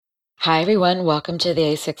Hi, everyone. Welcome to the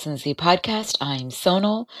A6 and Z podcast. I'm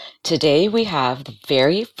Sonal. Today we have the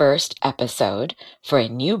very first episode for a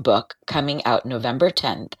new book coming out November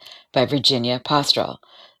 10th by Virginia Pastrel,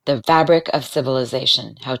 The Fabric of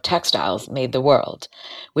Civilization, How Textiles Made the World,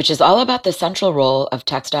 which is all about the central role of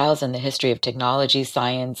textiles in the history of technology,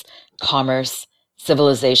 science, commerce,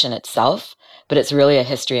 civilization itself. But it's really a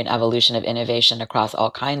history and evolution of innovation across all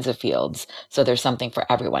kinds of fields. So there's something for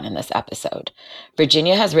everyone in this episode.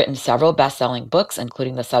 Virginia has written several best-selling books,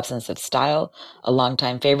 including The Substance of Style, a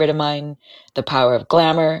longtime favorite of mine, The Power of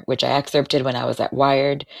Glamour, which I excerpted when I was at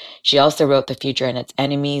Wired. She also wrote The Future and Its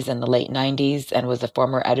Enemies in the late 90s and was a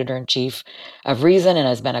former editor-in-chief of Reason and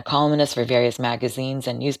has been a columnist for various magazines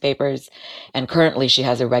and newspapers. And currently she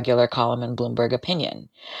has a regular column in Bloomberg Opinion.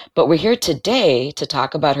 But we're here today to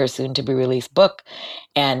talk about her soon-to-be-released book.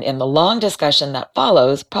 And in the long discussion that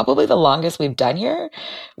follows, probably the longest we've done here,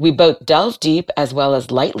 we both delve deep as well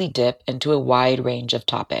as lightly dip into a wide range of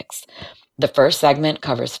topics. The first segment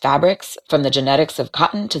covers fabrics, from the genetics of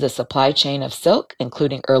cotton to the supply chain of silk,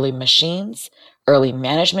 including early machines, early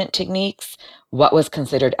management techniques, what was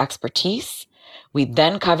considered expertise. We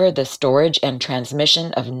then cover the storage and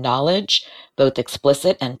transmission of knowledge, both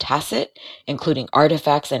explicit and tacit, including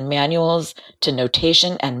artifacts and manuals, to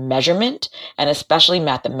notation and measurement, and especially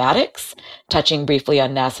mathematics, touching briefly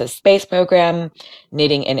on NASA's space program,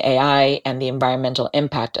 knitting in AI, and the environmental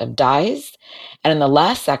impact of dyes. And in the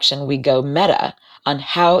last section, we go meta on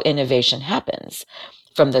how innovation happens,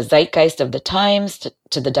 from the zeitgeist of the times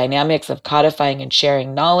to the dynamics of codifying and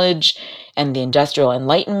sharing knowledge and the Industrial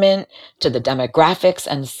Enlightenment, to the demographics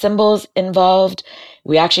and symbols involved.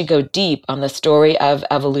 We actually go deep on the story of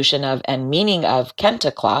evolution of and meaning of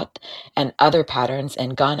kente cloth and other patterns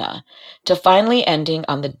in Ghana, to finally ending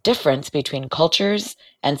on the difference between cultures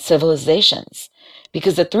and civilizations.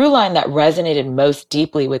 Because the through line that resonated most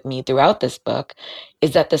deeply with me throughout this book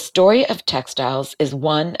is that the story of textiles is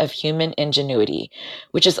one of human ingenuity,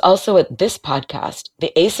 which is also what this podcast,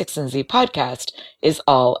 the A6 and Z podcast, is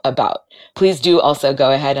all about. Please do also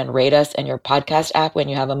go ahead and rate us in your podcast app when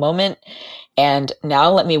you have a moment. And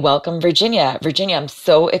now let me welcome Virginia. Virginia, I'm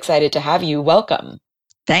so excited to have you. Welcome.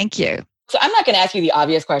 Thank you. So I'm not going to ask you the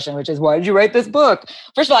obvious question, which is, why did you write this book?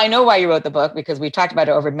 First of all, I know why you wrote the book because we talked about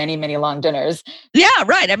it over many, many long dinners. Yeah,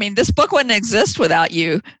 right. I mean, this book wouldn't exist without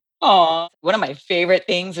you. Oh, one of my favorite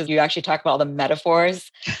things is you actually talk about all the metaphors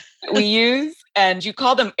that we use, and you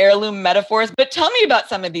call them heirloom metaphors. But tell me about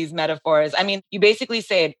some of these metaphors. I mean, you basically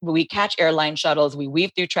say we catch airline shuttles, we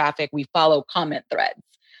weave through traffic, we follow comment threads.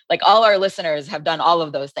 Like all our listeners have done all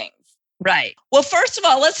of those things. Right. Well, first of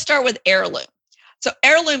all, let's start with heirloom. So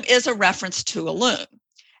heirloom is a reference to a loom.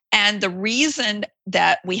 And the reason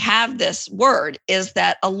that we have this word is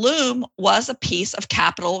that a loom was a piece of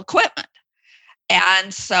capital equipment.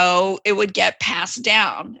 And so it would get passed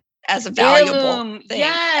down as a valuable thing.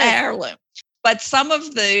 Yes. Heirloom. But some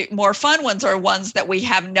of the more fun ones are ones that we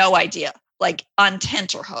have no idea, like on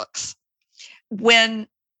tenterhooks. When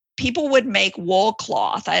people would make wool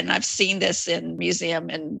cloth, and I've seen this in a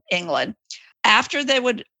museum in England, after they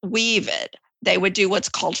would weave it, they would do what's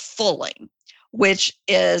called fulling, which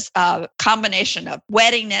is a combination of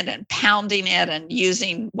wetting it and pounding it and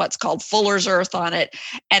using what's called fuller's earth on it.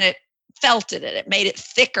 And it felted it. It made it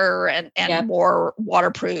thicker and Yep. more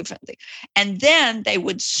waterproof. And then they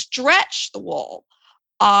would stretch the wool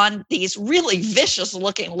on these really vicious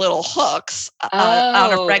looking little hooks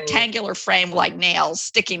on a rectangular frame like nails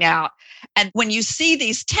sticking out. And when you see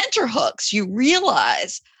these tenter hooks, you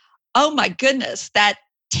realize, oh my goodness, that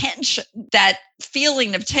tension, that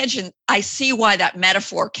feeling of tension, I see why that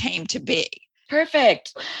metaphor came to be.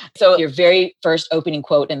 Perfect. So your very first opening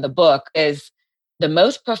quote in the book is, "The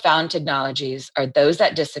most profound technologies are those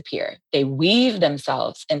that disappear. They weave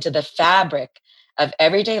themselves into the fabric of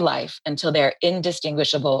everyday life until they're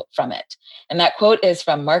indistinguishable from it." And that quote is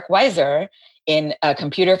from Mark Weiser in A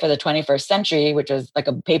Computer for the 21st Century, which was like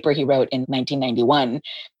a paper he wrote in 1991.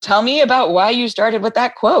 Tell me about why you started with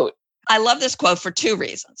that quote. I love this quote for two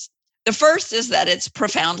reasons. The first is that it's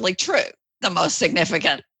profoundly true. The most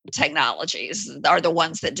significant technologies are the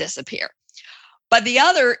ones that disappear. But the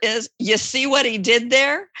other is, you see what he did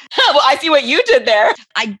there? Well, I see what you did there.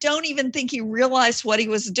 I don't even think he realized what he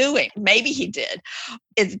was doing. Maybe he did.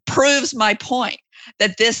 It proves my point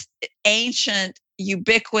that this ancient,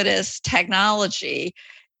 ubiquitous technology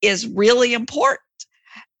is really important.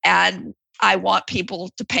 And I want people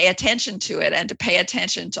to pay attention to it and to pay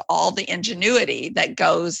attention to all the ingenuity that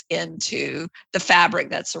goes into the fabric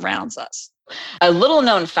that surrounds us. A little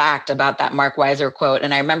known fact about that Mark Weiser quote,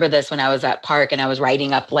 and I remember this when I was at Park and I was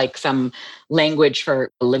writing up like some language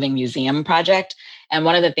for a living museum project. And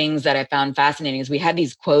one of the things that I found fascinating is we had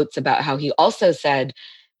these quotes about how he also said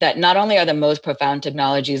that not only are the most profound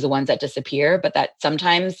technologies the ones that disappear, but that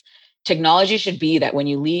sometimes technology should be that when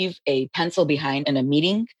you leave a pencil behind in a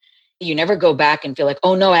meeting, you never go back and feel like,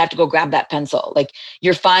 oh no, I have to go grab that pencil. Like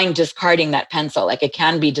you're fine discarding that pencil. Like it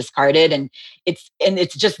can be discarded. And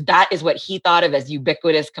it's just that is what he thought of as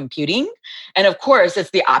ubiquitous computing. And of course, it's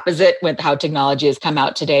the opposite with how technology has come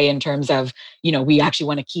out today in terms of, we actually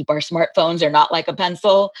want to keep our smartphones. They're not like a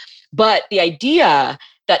pencil. But the idea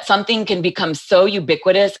that something can become so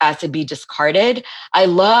ubiquitous as to be discarded. I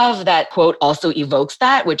love that quote also evokes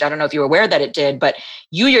that, which I don't know if you were aware that it did, but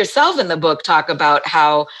you yourself in the book talk about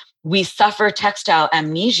how we suffer textile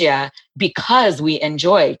amnesia because we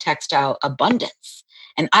enjoy textile abundance.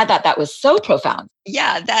 And I thought that was so profound.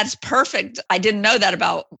 Yeah, that's perfect. I didn't know that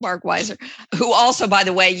about Mark Weiser, who also, by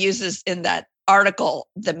the way, uses in that article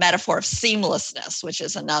the metaphor of seamlessness, which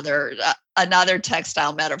is another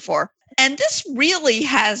textile metaphor. And this really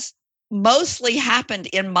has mostly happened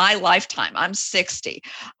in my lifetime. I'm 60,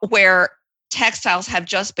 where textiles have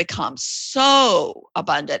just become so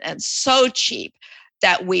abundant and so cheap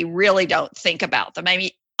that we really don't think about them. I mean,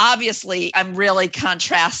 obviously, I'm really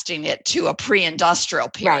contrasting it to a pre-industrial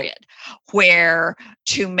period, right, where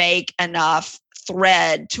to make enough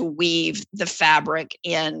thread to weave the fabric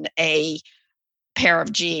in a pair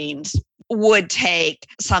of jeans would take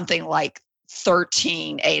something like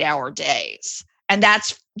 13 8-hour days. And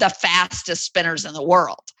that's the fastest spinners in the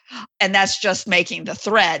world. And that's just making the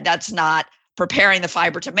thread. That's not preparing the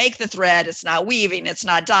fiber to make the thread. It's not weaving. It's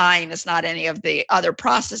not dyeing. It's not any of the other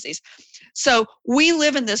processes. So we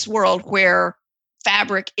live in this world where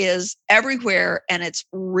fabric is everywhere and it's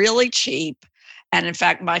really cheap. And in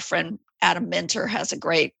fact, my friend Adam Minter has a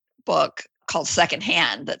great book called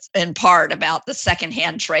Secondhand that's in part about the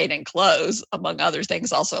secondhand trade in clothes, among other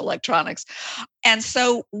things, also electronics. And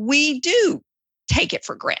so we do take it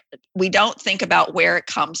for granted. We don't think about where it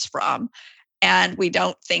comes from. And we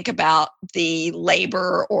don't think about the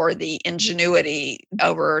labor or the ingenuity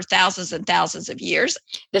over thousands and thousands of years.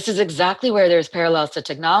 This is exactly where there's parallels to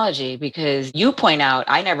technology, because you point out,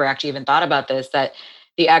 I never actually even thought about this, that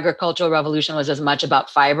the agricultural revolution was as much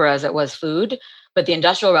about fiber as it was food. But the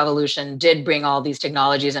Industrial Revolution did bring all these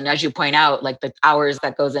technologies. And as you point out, like the hours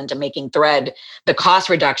that goes into making thread, the cost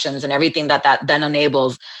reductions and everything that then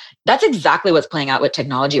enables, that's exactly what's playing out with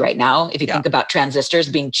technology right now. If you think about transistors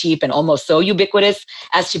being cheap and almost so ubiquitous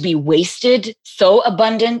as to be wasted, so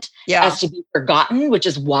abundant as to be forgotten, which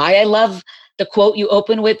is why I love the quote you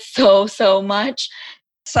open with so much.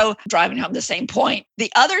 So driving home the same point.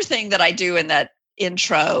 The other thing that I do in that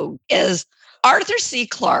intro is Arthur C.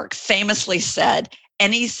 Clarke famously said,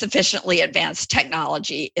 any sufficiently advanced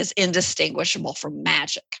technology is indistinguishable from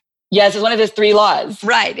magic. Yes, it's one of his 3 laws.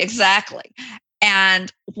 Right, exactly.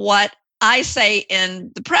 And what I say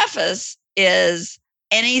in the preface is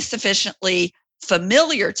any sufficiently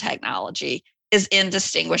familiar technology is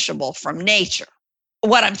indistinguishable from nature.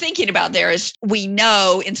 What I'm thinking about there is we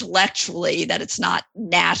know intellectually that it's not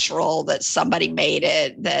natural, that somebody made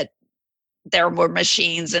it, that there were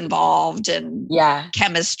machines involved and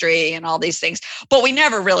chemistry and all these things, but we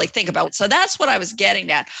never really think about it. So that's what I was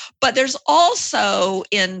getting at. But there's also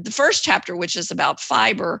in the first chapter, which is about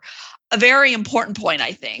fiber, a very important point,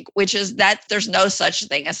 I think, which is that there's no such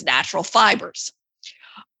thing as natural fibers.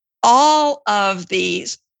 All of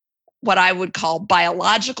these, what I would call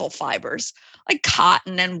biological fibers, like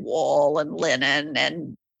cotton and wool and linen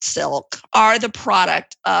and silk, are the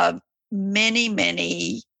product of many,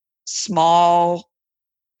 many small,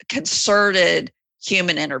 concerted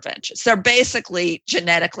human interventions. They're basically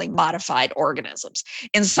genetically modified organisms.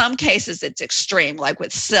 In some cases, it's extreme, like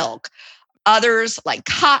with silk. Others, like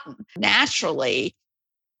cotton, naturally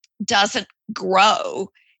doesn't grow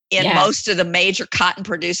in most of the major cotton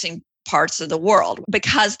producing parts of the world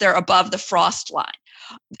because they're above the frost line.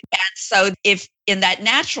 And so if in that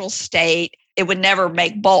natural state, it would never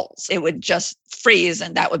make bolts. It would just freeze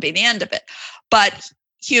and that would be the end of it. But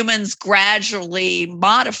humans gradually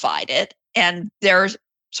modified it, and there's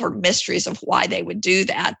sort of mysteries of why they would do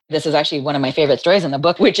that. This is actually one of my favorite stories in the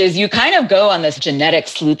book, which is you kind of go on this genetic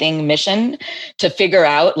sleuthing mission to figure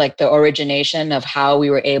out like the origination of how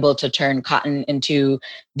we were able to turn cotton into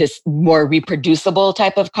this more reproducible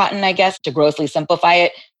type of cotton, I guess, to grossly simplify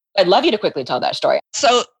it. I'd love you to quickly tell that story.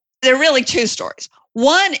 So there are really 2 stories.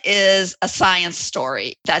 One is a science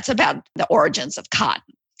story that's about the origins of cotton,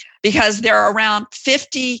 because there are around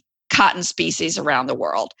 50 cotton species around the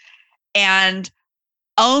world, and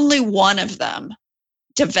only one of them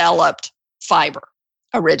developed fiber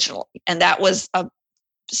originally. And that was a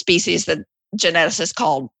species that geneticists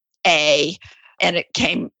called A. and it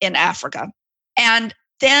came in Africa. And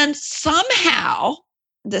then somehow,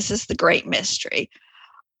 this is the great mystery,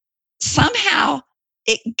 somehow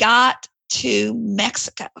it got to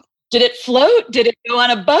Mexico. Did it float? Did it go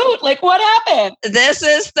on a boat? Like, what happened? This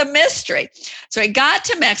is the mystery. So it got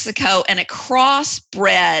to Mexico and it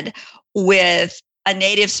crossbred with a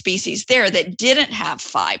native species there that didn't have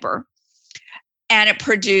fiber. And it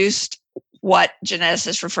produced what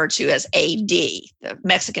geneticists refer to as AD. The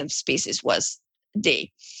Mexican species was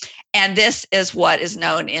D. And this is what is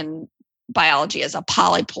known in biology as a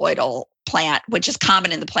polyploidal plant, which is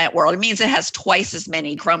common in the plant world. It means it has twice as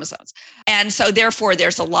many chromosomes. And so therefore,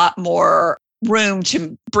 there's a lot more room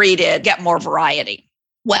to breed it, get more variety.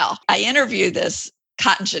 Well, I interviewed this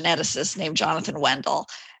cotton geneticist named Jonathan Wendell.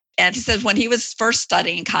 And he says when he was first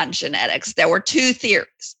studying cotton genetics, there were two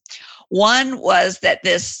theories. One was that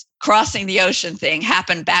this crossing the ocean thing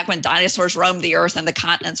happened back when dinosaurs roamed the earth and the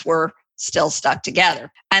continents were still stuck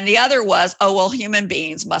together. And the other was, oh, well, human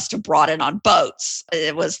beings must have brought it on boats.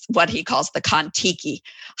 It was what he calls the Kon-Tiki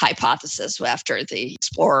hypothesis after the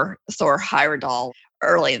explorer Thor Heyerdahl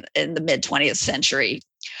early in the mid-20th century.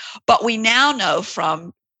 But we now know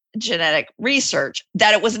from genetic research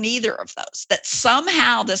that it was neither of those, that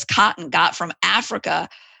somehow this cotton got from Africa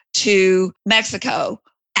to Mexico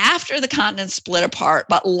after the continent split apart,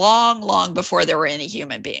 but long, long before there were any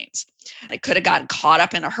human beings. It could have gotten caught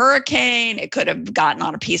up in a hurricane. It could have gotten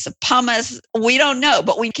on a piece of pumice. We don't know,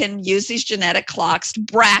 but we can use these genetic clocks to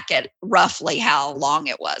bracket roughly how long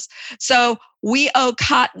it was. So we owe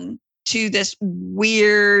cotton to this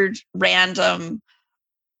weird, random,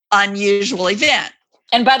 unusual event.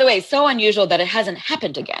 And by the way, so unusual that it hasn't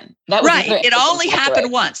happened again. That was right. It only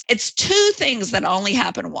happened once. It's two things that only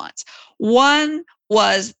happened once. One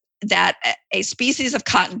was that a species of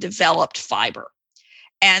cotton developed fiber.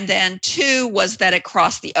 And then two was that it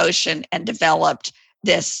crossed the ocean and developed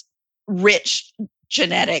this rich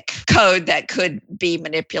genetic code that could be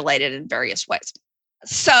manipulated in various ways.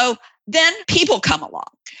 So then people come along.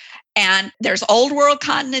 And there's old world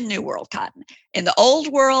cotton and new world cotton. In the old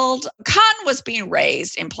world, cotton was being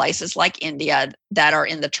raised in places like India that are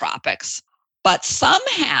in the tropics. But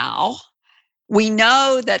somehow we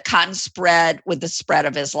know that cotton spread with the spread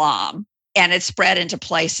of Islam, and it spread into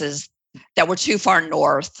places that were too far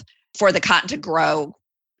north for the cotton to grow.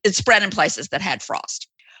 It spread in places that had frost.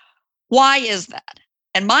 Why is that?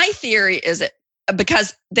 And my theory is that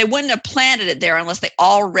because they wouldn't have planted it there unless they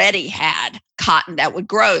already had cotton that would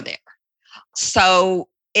grow there. So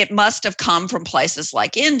it must have come from places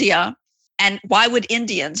like India. And why would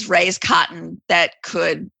Indians raise cotton that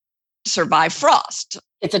could survive frost?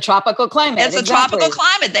 It's a tropical climate. It's a tropical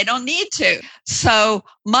climate. They don't need to. So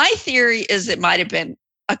my theory is it might have been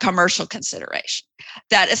a commercial consideration.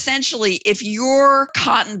 That essentially, if your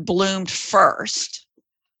cotton bloomed first,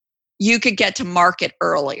 you could get to market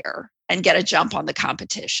earlier and get a jump on the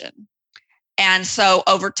competition. And so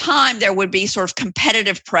over time, there would be sort of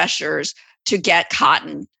competitive pressures to get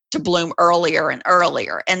cotton to bloom earlier and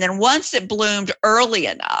earlier. And then once it bloomed early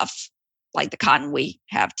enough, like the cotton we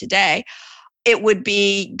have today, it would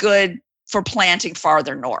be good for planting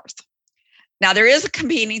farther north. Now, there is a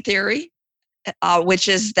competing theory, which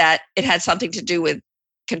is that it had something to do with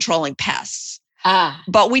controlling pests.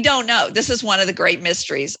 But we don't know. This is one of the great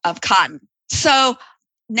mysteries of cotton. So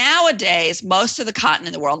nowadays, most of the cotton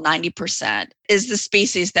in the world, 90%, is the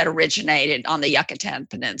species that originated on the Yucatan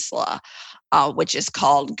Peninsula, which is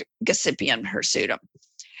called Gossypium hirsutum.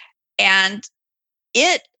 And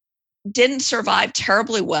it didn't survive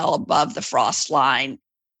terribly well above the frost line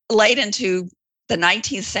late into the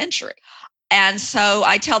 19th century. And so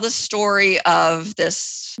I tell the story of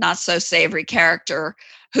this not so savory character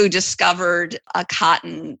who discovered a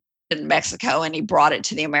cotton in Mexico and he brought it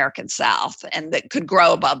to the American South and that could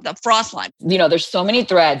grow above the frost line. You know, there's so many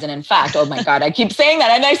threads. And in fact, oh my God, I keep saying that.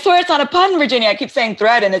 And I swear it's not a pun, Virginia. I keep saying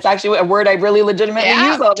thread and it's actually a word I really legitimately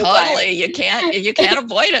use all the time. Totally. You can't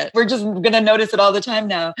avoid it. We're just going to notice it all the time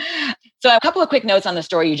now. So a couple of quick notes on the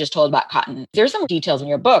story you just told about cotton. There's some details in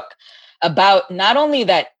your book about not only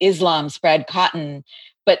that Islam spread cotton,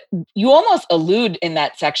 but you almost allude in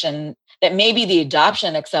that section that maybe the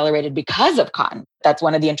adoption accelerated because of cotton. That's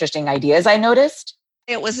one of the interesting ideas I noticed.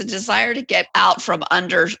 It was a desire to get out from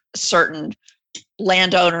under certain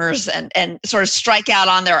landowners and sort of strike out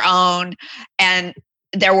on their own. And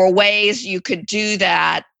there were ways you could do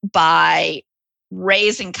that by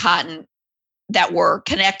raising cotton that were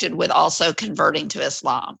connected with also converting to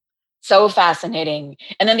Islam. So fascinating.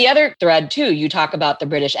 And then the other thread too, you talk about the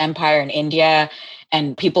British Empire in India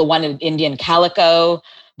and people wanted Indian calico,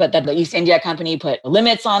 but that the East India Company put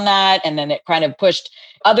limits on that. And then it kind of pushed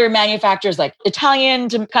other manufacturers like Italian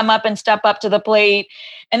to come up and step up to the plate.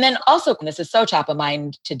 And then also, and this is so top of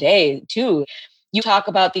mind today too, you talk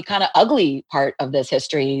about the kind of ugly part of this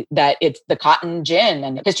history, that it's the cotton gin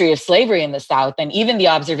and the history of slavery in the South, and even the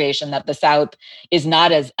observation that the South is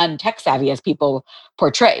not as untech savvy as people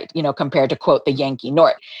portrayed, compared to, quote, the Yankee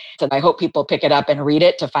North. So I hope people pick it up and read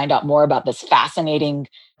it to find out more about this fascinating,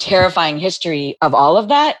 terrifying history of all of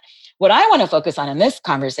that. What I want to focus on in this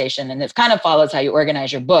conversation, and this kind of follows how you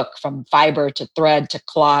organize your book, from fiber to thread to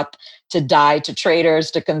cloth to dye to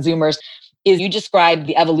traders to consumers, is you describe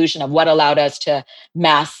the evolution of what allowed us to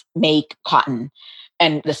mass make cotton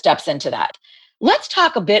and the steps into that. Let's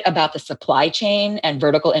talk a bit about the supply chain and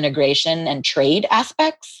vertical integration and trade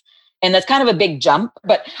aspects. And that's kind of a big jump,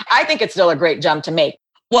 but I think it's still a great jump to make.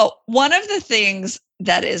 Well, one of the things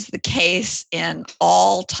that is the case in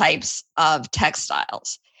all types of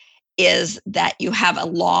textiles is that you have a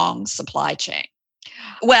long supply chain.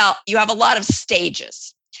 Well, you have a lot of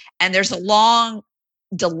stages, and there's a long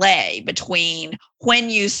delay between when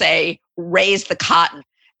you say raise the cotton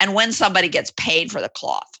and when somebody gets paid for the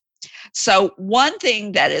cloth. So one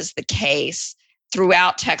thing that is the case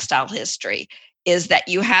throughout textile history is that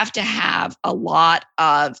you have to have a lot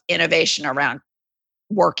of innovation around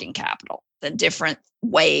working capital, the different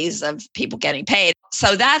ways of people getting paid.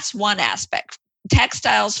 So that's one aspect.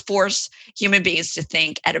 Textiles force human beings to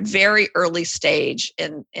think at a very early stage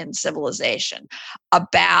in civilization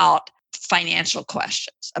about financial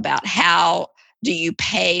questions, about how do you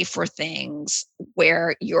pay for things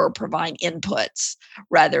where you're providing inputs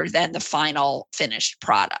rather than the final finished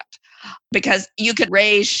product. Because you could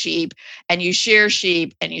raise sheep and you shear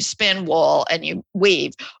sheep and you spin wool and you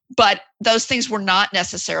weave, but those things were not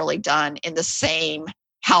necessarily done in the same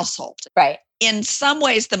household. Right. In some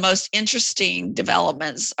ways, the most interesting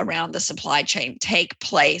developments around the supply chain take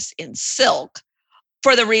place in silk,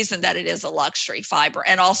 for the reason that it is a luxury fiber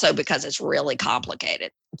and also because it's really complicated.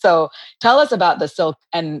 So tell us about the silk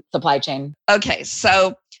and supply chain. Okay,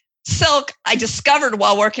 so silk, I discovered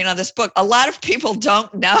while working on this book, a lot of people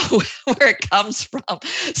don't know where it comes from.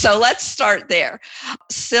 So let's start there.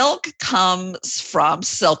 Silk comes from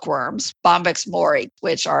silkworms, Bombyx mori,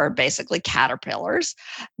 which are basically caterpillars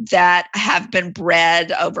that have been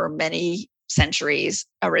bred over many centuries,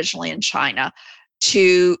 originally in China,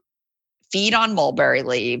 to feed on mulberry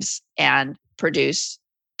leaves and produce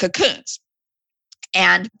cocoons.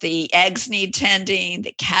 And the eggs need tending,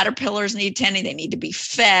 the caterpillars need tending, they need to be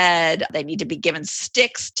fed, they need to be given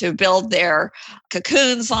sticks to build their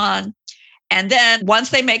cocoons on. And then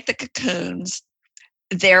once they make the cocoons,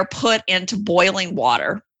 they're put into boiling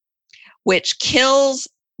water, which kills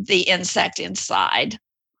the insect inside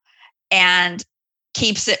and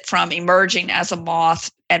keeps it from emerging as a moth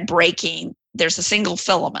and breaking. There's a single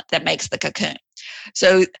filament that makes the cocoon.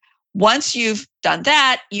 So once you've done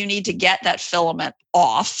that, you need to get that filament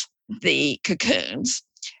off the cocoons.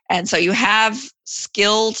 And so you have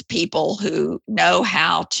skilled people who know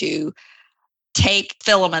how to take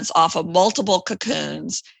filaments off of multiple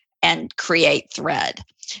cocoons and create thread.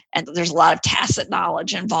 And there's a lot of tacit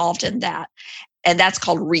knowledge involved in that. And that's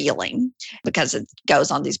called reeling because it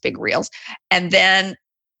goes on these big reels. And then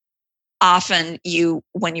often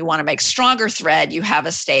when you want to make stronger thread, you have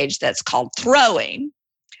a stage that's called throwing,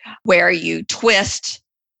 where you twist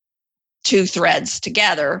two threads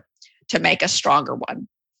together to make a stronger one.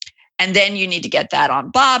 And then you need to get that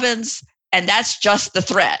on bobbins, and that's just the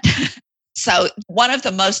thread. So one of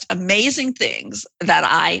the most amazing things that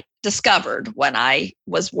I discovered when I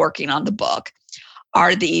was working on the book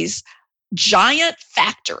are these giant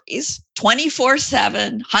factories,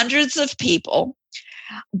 24/7, hundreds of people,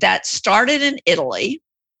 that started in Italy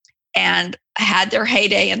and had their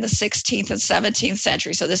heyday in the 16th and 17th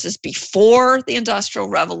century. So this is before the Industrial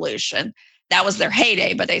Revolution. That was their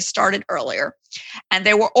heyday, but they started earlier. And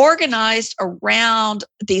they were organized around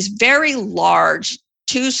these very large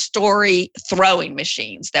 2-story throwing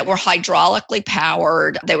machines that were hydraulically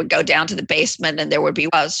powered. They would go down to the basement and there would be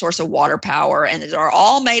a source of water power, and they're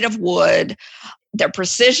all made of wood. They're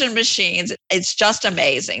precision machines. It's just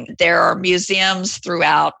amazing. There are museums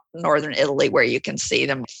throughout northern Italy where you can see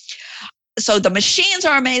them. So the machines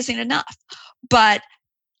are amazing enough, but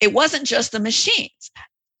it wasn't just the machines.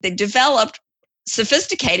 They developed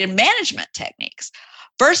sophisticated management techniques.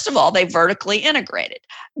 First of all, they vertically integrated.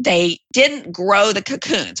 They didn't grow the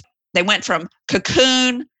cocoons. They went from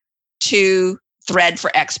cocoon to thread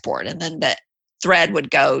for export, and then the thread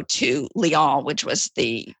would go to Lyon, which was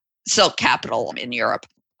the silk capital in Europe.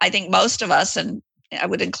 I think most of us, and I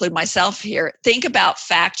would include myself here, think about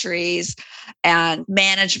factories and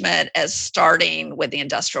management as starting with the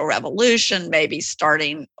Industrial Revolution, maybe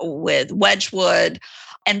starting with Wedgwood.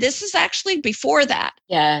 And this is actually before that.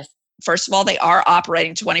 Yes. First of all, they are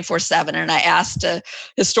operating 24/7. And I asked a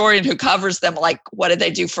historian who covers them, like, what did they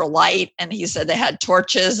do for light? And he said they had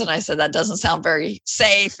torches. And I said, that doesn't sound very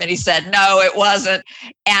safe. And he said, no, it wasn't.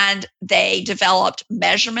 And they developed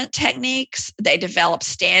measurement techniques. They developed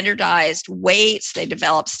standardized weights. They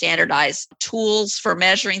developed standardized tools for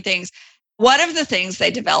measuring things. One of the things they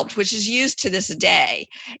developed, which is used to this day,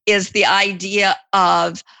 is the idea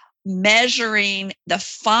of measuring the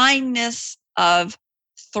fineness of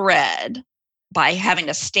thread by having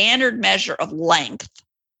a standard measure of length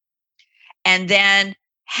and then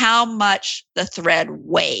how much the thread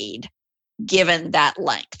weighed given that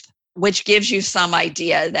length, which gives you some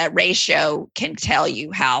idea. That ratio can tell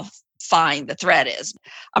you how fine the thread is.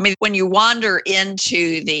 I mean, when you wander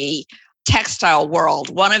into the textile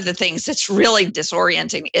world, one of the things that's really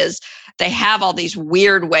disorienting is they have all these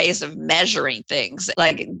weird ways of measuring things,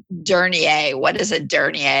 like denier. What is a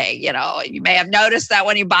denier? You may have noticed that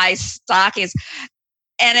when you buy stockings,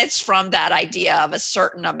 and it's from that idea of a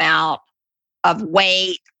certain amount of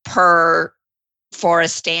weight for a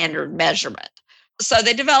standard measurement. So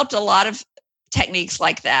they developed a lot of techniques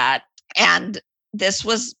like that, and this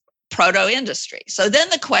was proto-industry. So then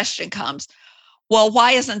the question comes, well,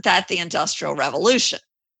 why isn't that the Industrial Revolution?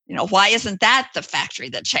 Why isn't that the factory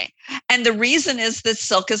that changed? And the reason is that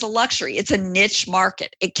silk is a luxury. It's a niche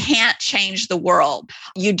market. It can't change the world.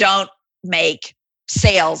 You don't make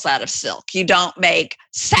sails out of silk. You don't make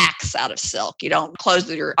sacks out of silk. You don't clothe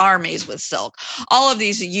your armies with silk. All of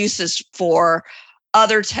these uses for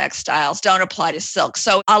other textiles don't apply to silk.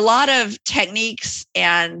 So a lot of techniques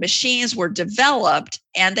and machines were developed,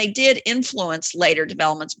 and they did influence later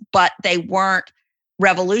developments, but they weren't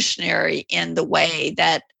revolutionary in the way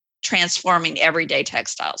that transforming everyday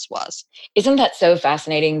textiles was. Isn't that so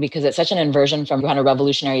fascinating? Because it's such an inversion from kind of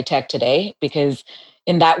revolutionary tech today, because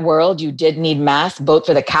in that world, you did need mass, both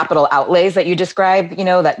for the capital outlays that you described,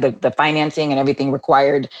 that the financing and everything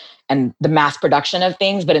required and the mass production of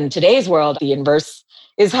things. But in today's world, the inverse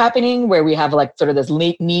is happening, where we have like sort of this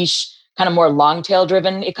niche, kind of more long tail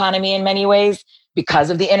driven economy in many ways,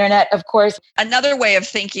 because of the internet, of course. Another way of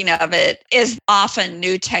thinking of it is often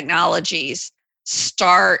new technologies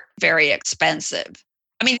start very expensive.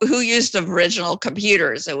 I mean, who used the original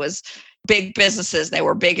computers? It was big businesses. They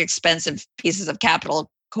were big, expensive pieces of capital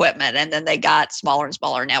equipment, and then they got smaller and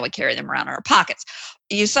smaller. Now we carry them around in our pockets.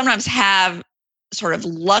 You sometimes have sort of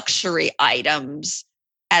luxury items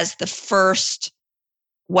as the first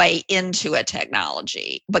way into a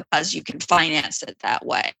technology because you can finance it that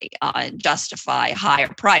way and justify a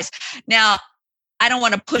higher price. Now, I don't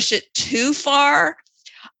want to push it too far.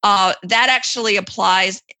 That actually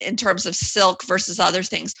applies in terms of silk versus other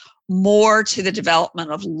things more to the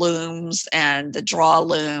development of looms and the draw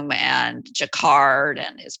loom and jacquard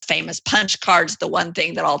and his famous punch cards, the one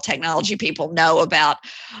thing that all technology people know about.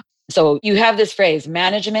 So you have this phrase,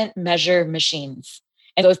 management measure machines.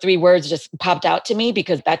 And those three words just popped out to me,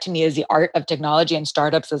 because that to me is the art of technology and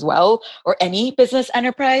startups as well, or any business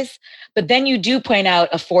enterprise. But then you do point out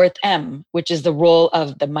a fourth M, which is the role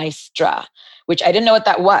of the maestra, which I didn't know what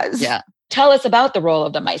that was. Yeah. Tell us about the role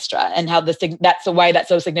of the maestra and how why that's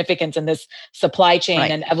so significant in this supply chain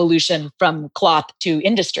and evolution from cloth to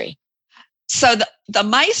industry. So the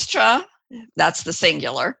maestra, that's the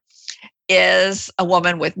singular, is a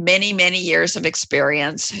woman with many, many years of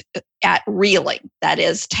experience at reeling. That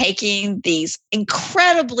is, taking these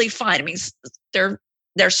incredibly fine, I mean,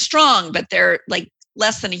 they're strong, but they're like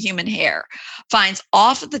less than a human hair, finds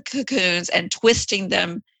off of the cocoons and twisting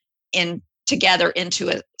them together into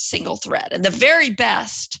a single thread. And the very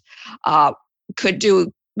best could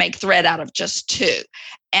make thread out of just two.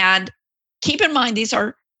 And keep in mind, these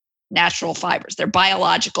are natural fibers. They're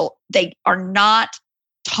biological. They are not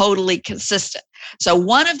totally consistent. So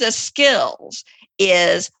one of the skills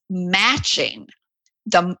is matching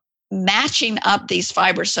up these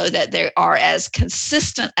fibers so that they are as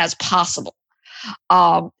consistent as possible,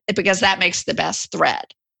 because that makes the best thread.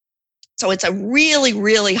 So it's a really,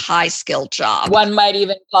 really high skill job. One might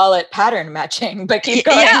even call it pattern matching, but keep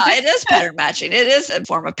going. Yeah, it is pattern matching. It is a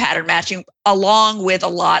form of pattern matching, along with a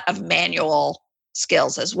lot of manual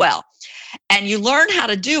skills as well. And you learn how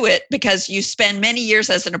to do it because you spend many years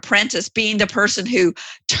as an apprentice being the person who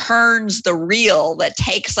turns the reel that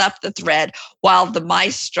takes up the thread while the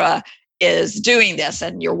maestra is doing this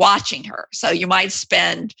and you're watching her. So you might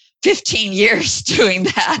spend 15 years doing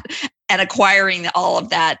that and acquiring all of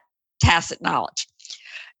that tacit knowledge.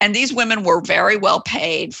 And these women were very well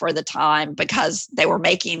paid for the time because they were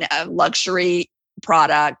making a luxury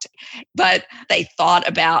product, but they thought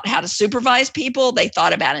about how to supervise people. They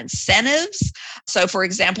thought about incentives. So, for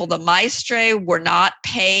example, the maestre were not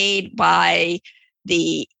paid by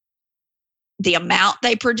the amount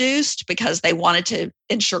they produced because they wanted to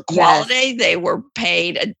ensure quality. Yes. They were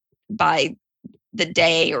paid by the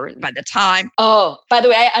day or by the time. Oh, by the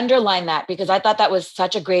way, I underline that because I thought that was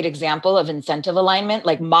such a great example of incentive alignment.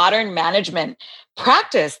 Like modern management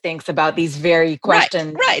practice thinks about these very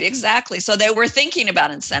questions. Right, exactly. So they were thinking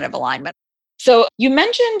about incentive alignment. So you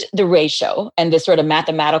mentioned the ratio and this sort of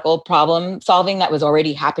mathematical problem solving that was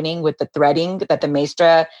already happening with the threading that the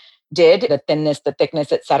maestra did, the thinness, the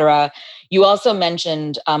thickness, et cetera. You also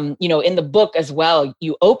mentioned, in the book as well,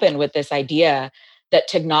 you open with this idea that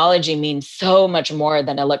technology means so much more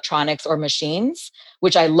than electronics or machines,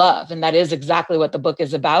 which I love. And that is exactly what the book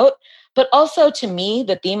is about. But also to me,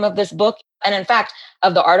 the theme of this book, and in fact,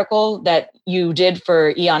 of the article that you did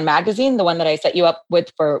for Eon Magazine, the one that I set you up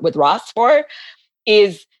with Ross for,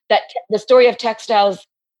 is that the story of textiles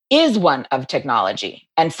is one of technology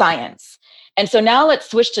and science. And so now let's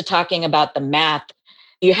switch to talking about the math.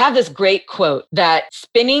 You have this great quote that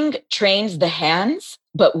spinning trains the hands,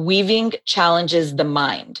 but weaving challenges the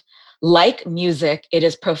mind. Like music, it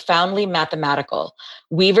is profoundly mathematical.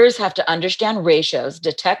 Weavers have to understand ratios,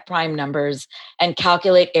 detect prime numbers, and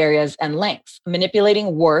calculate areas and lengths.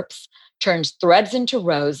 Manipulating warps turns threads into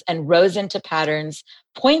rows and rows into patterns,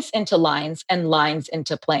 points into lines, and lines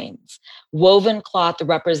into planes. Woven cloth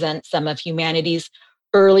represents some of humanity's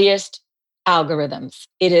earliest algorithms.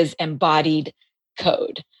 It is embodied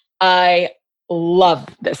code. I love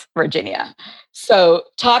this, Virginia. So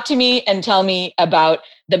talk to me and tell me about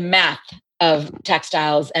the math of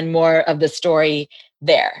textiles and more of the story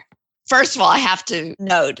there. First of all, I have to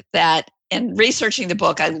note that in researching the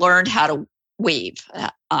book, I learned how to weave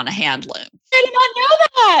on a hand loom. I did not know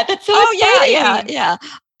that. That's so exciting. Yeah.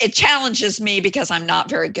 It challenges me because I'm not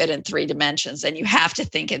very good in 3 dimensions, and you have to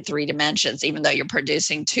think in 3 dimensions, even though you're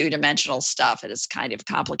producing 2-dimensional stuff. It is kind of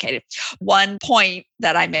complicated. One point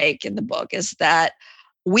that I make in the book is that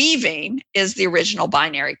weaving is the original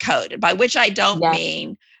binary code, by which I don't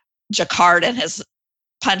mean Jacquard and his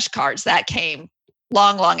punch cards. That came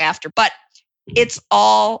long, long after, but it's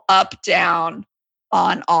all up, down,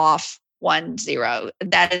 on, off, 1, 0.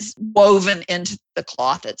 That is woven into the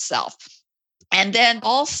cloth itself. And then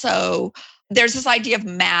also, there's this idea of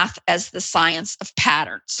math as the science of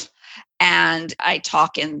patterns. And I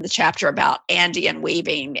talk in the chapter about Andean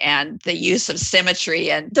weaving and the use of symmetry.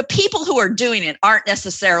 And the people who are doing it aren't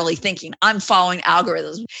necessarily thinking, I'm following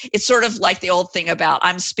algorithms. It's sort of like the old thing about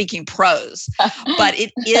I'm speaking prose, but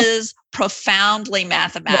it is profoundly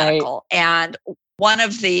mathematical. Right. And one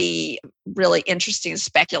of the really interesting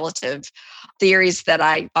speculative theories that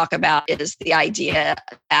I talk about is the idea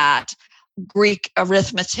that Greek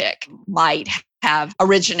arithmetic might have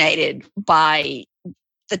originated by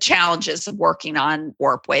the challenges of working on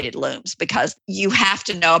warp-weighted looms, because you have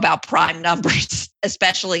to know about prime numbers,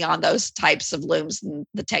 especially on those types of looms and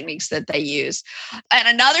the techniques that they use. And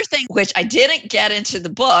another thing, which I didn't get into the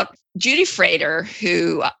book, Judy Frater,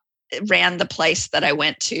 who ran the place that I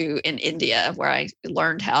went to in India, where I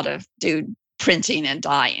learned how to do printing and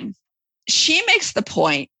dyeing, she makes the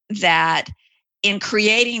point that in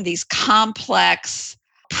creating these complex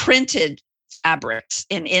printed fabrics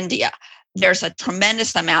in India, there's a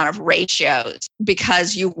tremendous amount of ratios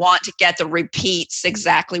because you want to get the repeats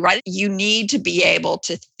exactly right. You need to be able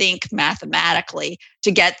to think mathematically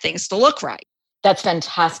to get things to look right. That's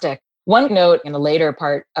fantastic. One note in the later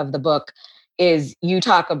part of the book is you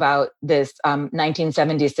talk about this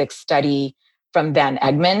 1976 study from Van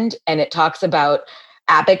Egmond, and it talks about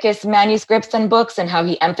abacus manuscripts and books and how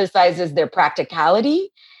he emphasizes their practicality,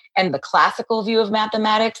 and the classical view of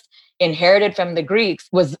mathematics inherited from the Greeks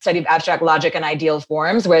was the study of abstract logic and ideal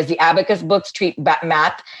forms, whereas the abacus books treat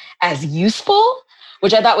math as useful,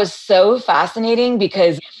 which I thought was so fascinating,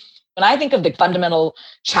 because when I think of the fundamental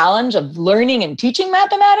challenge of learning and teaching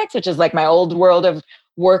mathematics, which is like my old world of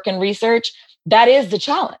work and research, that is the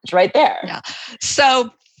challenge right there. Yeah.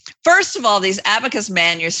 So first of all, these abacus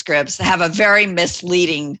manuscripts have a very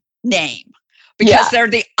misleading name because they're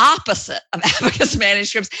the opposite of abacus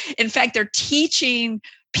manuscripts. In fact, they're teaching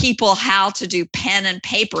people how to do pen and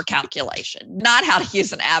paper calculation, not how to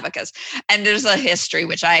use an abacus. And there's a history,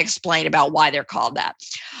 which I explain about why they're called that.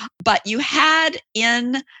 But you had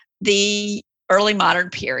in the early modern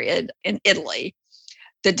period in Italy,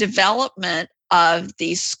 the development of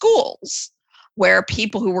these schools where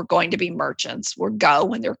people who were going to be merchants would go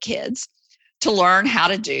when they're kids to learn how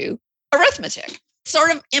to do arithmetic.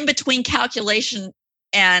 sort of in between calculation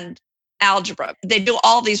and algebra. They do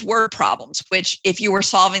all these word problems, which if you were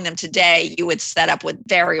solving them today, you would set up with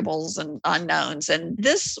variables and unknowns. And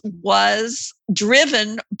this was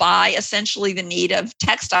driven by essentially the need of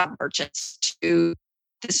textile merchants to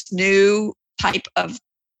this new type of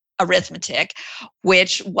arithmetic,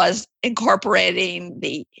 which was incorporating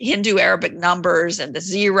the Hindu Arabic numbers and the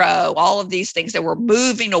zero, all of these things that were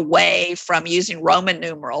moving away from using Roman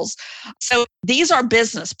numerals. So these are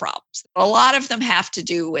business problems. A lot of them have to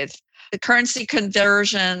do with the currency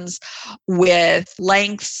conversions, with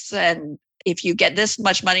lengths, and if you get this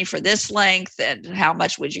much money for this length, and how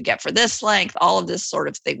much would you get for this length, all of this sort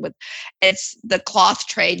of thing. With it's the cloth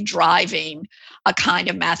trade driving a kind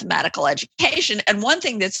of mathematical education. And one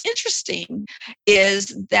thing that's interesting is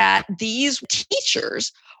that these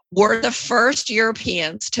teachers were the first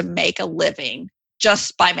Europeans to make a living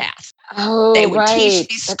just by math. Oh, they would right. teach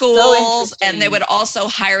these That's schools, so and they would also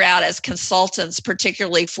hire out as consultants,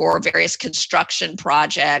 particularly for various construction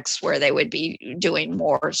projects where they would be doing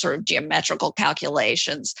more sort of geometrical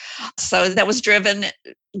calculations. So that was driven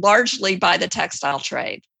largely by the textile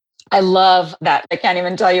trade. I love that. I can't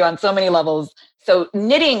even tell you on so many levels. So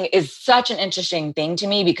knitting is such an interesting thing to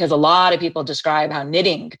me because a lot of people describe how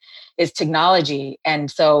knitting is technology.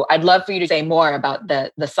 And so I'd love for you to say more about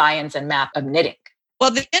the science and math of knitting. Well,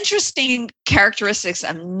 the interesting characteristics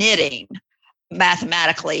of knitting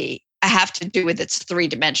mathematically have to do with its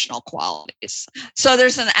three-dimensional qualities. So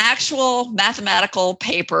there's an actual mathematical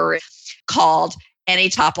paper called Any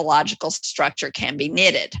Topological Structure Can Be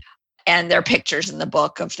Knitted. And there are pictures in the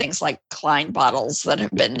book of things like Klein bottles that have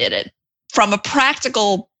been knitted. From a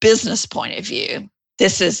practical business point of view,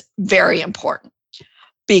 this is very important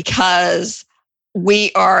because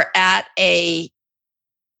we are at a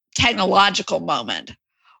technological moment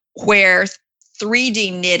where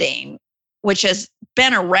 3D knitting, which has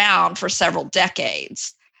been around for several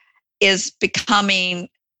decades, is becoming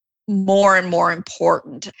more and more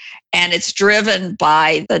important. And it's driven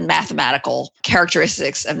by the mathematical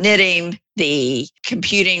characteristics of knitting, the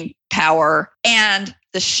computing power, and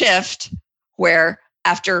the shift where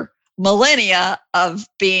after millennia of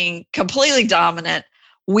being completely dominant,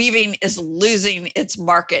 weaving is losing its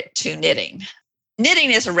market to knitting.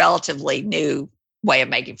 Knitting is a relatively new way of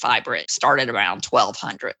making fiber. It started around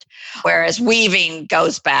 1200, whereas weaving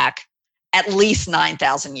goes back at least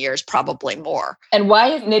 9,000 years, probably more. And why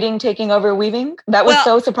is knitting taking over weaving? That was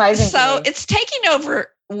so surprising to me. So it's taking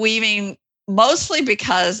over weaving mostly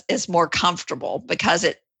because it's more comfortable, because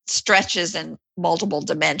it stretches in multiple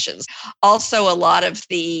dimensions. Also, a lot of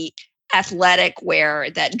the athletic wear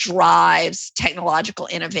that drives technological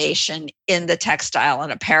innovation in the textile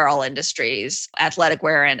and apparel industries, athletic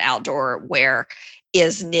wear and outdoor wear,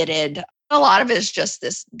 is knitted. A lot of it is just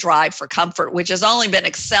this drive for comfort, which has only been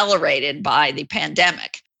accelerated by the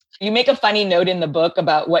pandemic. You make a funny note in the book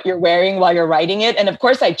about what you're wearing while you're writing it. And of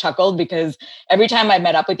course, I chuckled because every time I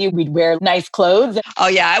met up with you, we'd wear nice clothes. Oh,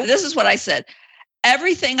 yeah. This is what I said.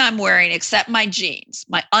 Everything I'm wearing except my jeans,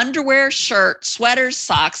 my underwear, shirt, sweaters,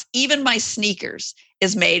 socks, even my sneakers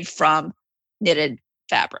is made from knitted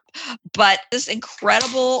fabric. But this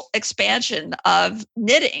incredible expansion of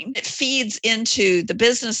knitting, it feeds into the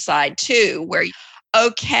business side too, where,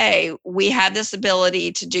 okay, we have this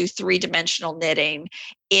ability to do three-dimensional knitting.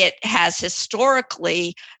 It has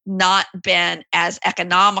historically not been as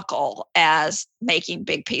economical as making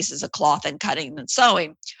big pieces of cloth and cutting and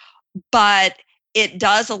sewing, but it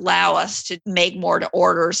does allow us to make more to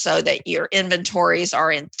order so that your inventories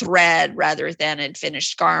are in thread rather than in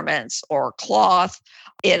finished garments or cloth.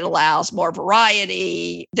 It allows more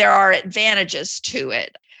variety. There are advantages to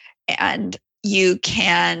it. And you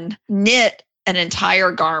can knit an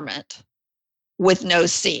entire garment with no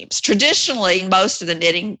seams. Traditionally, most of the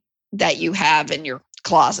knitting that you have in your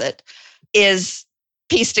closet is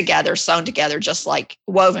pieced together, sewn together, just like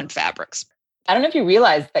woven fabrics. I don't know if you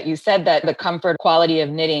realized that you said that the comfort quality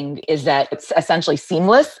of knitting is that it's essentially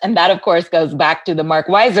seamless. And that, of course, goes back to the Mark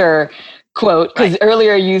Weiser quote, because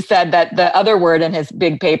earlier you said that the other word in his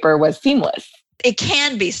big paper was seamless. It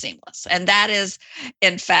can be seamless. And that is,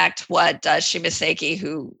 in fact, what Shimaseki,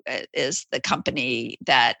 who is the company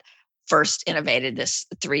that first innovated this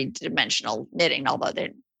three-dimensional knitting, although they're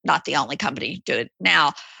not the only company to do it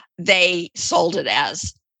now, they sold it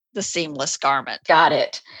as the seamless garment. Got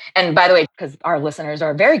it. And by the way, because our listeners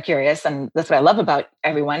are very curious, and that's what I love about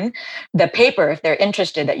everyone, the paper, if they're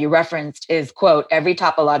interested, that you referenced is, quote, every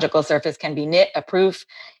topological surface can be knit, a proof.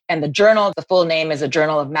 And the journal, the full name is a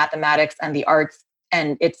Journal of Mathematics and the Arts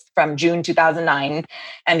and it's from June 2009.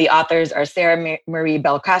 And the authors are Sarah Marie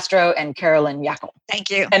Belcastro and Carolyn Yackel. Thank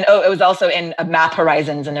you. And it was also in Map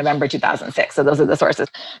Horizons in November 2006. So those are the sources.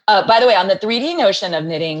 By the way, on the 3D notion of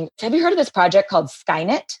knitting, have you heard of this project called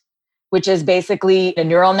Skynet, which is basically a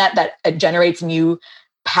neural net that generates new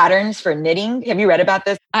patterns for knitting? Have you read about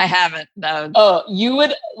this? I haven't, no. Oh, you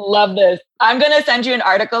would love this. I'm going to send you an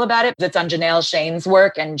article about it. It's on Janelle Shane's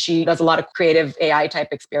work, and she does a lot of creative AI type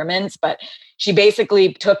experiments. But she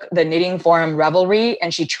basically took the knitting forum Revelry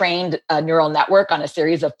and she trained a neural network on a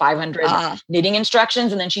series of 500 knitting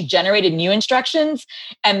instructions. And then she generated new instructions,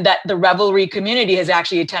 and that the Revelry community has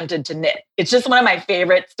actually attempted to knit. It's just one of my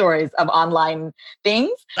favorite stories of online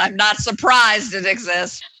things. I'm not surprised it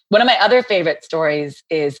exists. One of my other favorite stories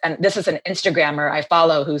is, and this is an Instagrammer I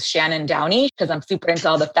follow who's Shannon Downey, because I'm super into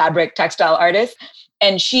all the fabric textile artists.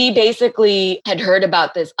 And she basically had heard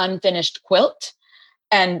about this unfinished quilt,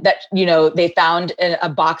 and that, they found a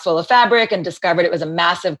box full of fabric and discovered it was a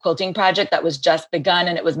massive quilting project that was just begun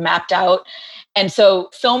and it was mapped out. And so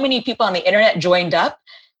many people on the internet joined up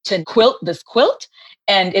to quilt this quilt,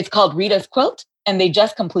 and it's called Rita's Quilt. And they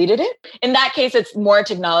just completed it. In that case, it's more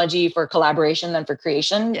technology for collaboration than for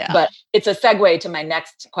creation. Yeah. But it's a segue to my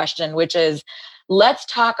next question, which is, let's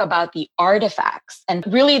talk about the artifacts and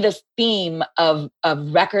really this theme of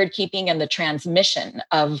record keeping and the transmission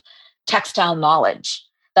of textile knowledge.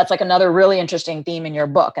 That's like another really interesting theme in your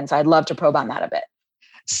book. And so I'd love to probe on that a bit.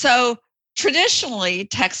 So traditionally,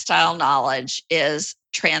 textile knowledge is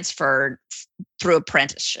transferred through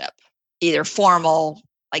apprenticeship, either formal,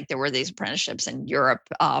 like there were these apprenticeships in Europe,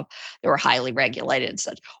 they were highly regulated and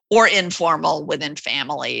such, or informal within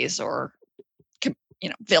families or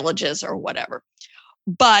villages or whatever.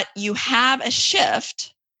 But you have a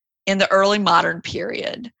shift in the early modern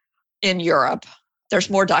period in Europe. There's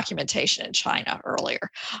more documentation in China earlier,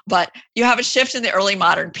 but you have a shift in the early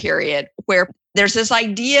modern period where there's this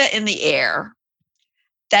idea in the air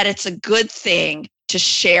that it's a good thing to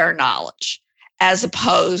share knowledge, as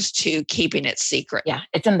opposed to keeping it secret. Yeah,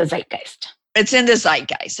 it's in the zeitgeist. It's in the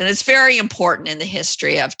zeitgeist. And it's very important in the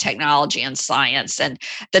history of technology and science. And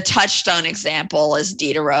the touchstone example is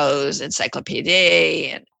Diderot's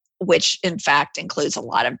Encyclopédie, which in fact includes a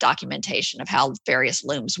lot of documentation of how various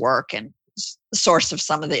looms work, and the source of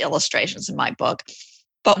some of the illustrations in my book.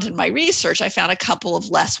 But in my research, I found a couple of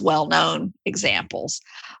less well-known examples.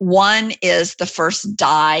 One is the first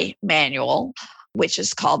dye manual, which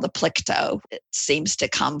is called the plicto. It seems to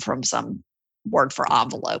come from some word for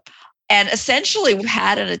envelope. And essentially, we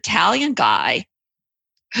had an Italian guy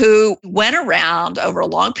who went around over a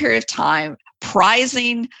long period of time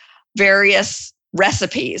prizing various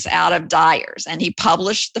recipes out of dyers. And he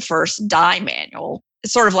published the first dye manual.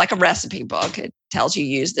 It's sort of like a recipe book. It tells you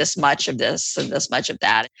use this much of this and this much of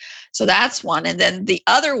that. So that's one. And then the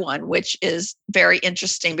other one, which is very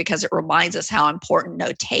interesting because it reminds us how important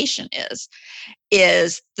notation is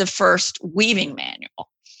the first weaving manual.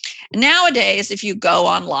 Nowadays, if you go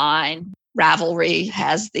online, Ravelry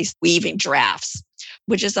has these weaving drafts,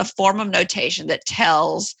 which is a form of notation that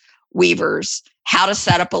tells weavers how to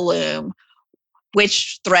set up a loom,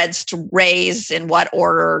 which threads to raise in what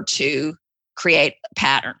order to create a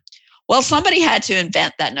pattern. Well, somebody had to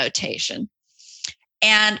invent that notation.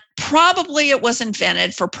 And probably it was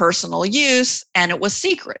invented for personal use and it was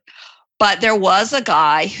secret. But there was a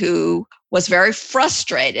guy who was very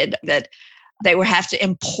frustrated that they would have to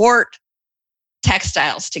import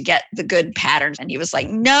textiles to get the good patterns. And he was like,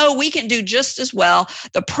 no, we can do just as well.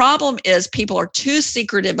 The problem is people are too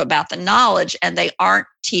secretive about the knowledge and they aren't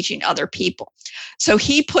teaching other people. So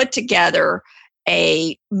he put together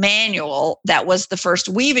a manual that was the first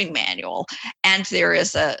weaving manual. And there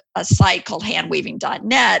is a site called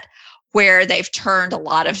handweaving.net where they've turned a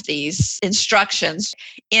lot of these instructions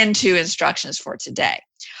into instructions for today.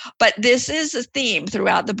 But this is a theme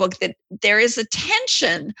throughout the book, that there is a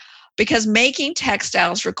tension because making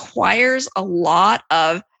textiles requires a lot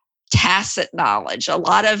of tacit knowledge, a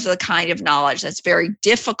lot of the kind of knowledge that's very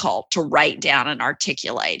difficult to write down and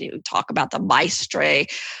articulate. We talk about the maestre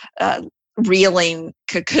reeling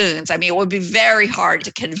cocoons. I mean, it would be very hard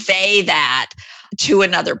to convey that to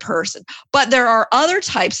another person. But there are other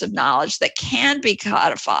types of knowledge that can be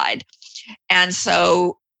codified. And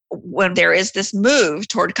so when there is this move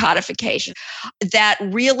toward codification, that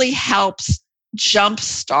really helps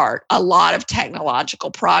jumpstart a lot of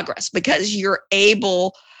technological progress, because you're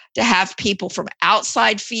able to have people from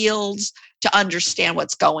outside fields to understand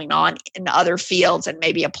what's going on in other fields and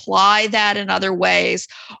maybe apply that in other ways,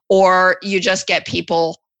 or you just get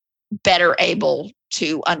people better able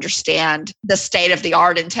to understand the state of the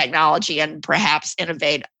art in technology and perhaps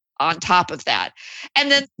innovate on top of that.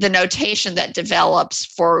 And then the notation that develops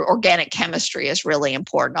for organic chemistry is really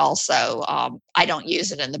important also. I don't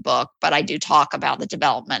use it in the book, but I do talk about the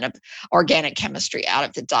development of organic chemistry out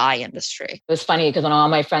of the dye industry. It was funny because when all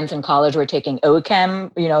my friends in college were taking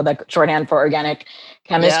OChem, the shorthand for organic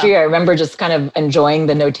chemistry, I remember just kind of enjoying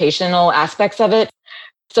the notational aspects of it.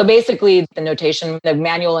 So basically, the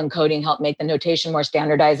manual encoding helped make the notation more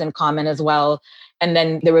standardized and common as well. And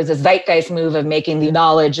then there was a zeitgeist move of making the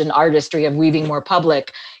knowledge and artistry of weaving more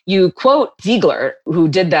public. You quote Ziegler, who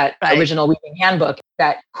did that original weaving handbook,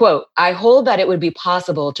 that quote, "I hold that it would be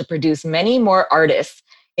possible to produce many more artists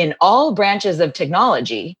in all branches of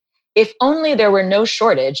technology if only there were no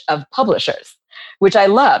shortage of publishers," which I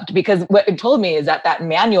loved because what it told me is that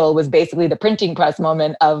manual was basically the printing press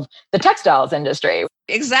moment of the textiles industry.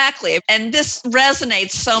 Exactly. And this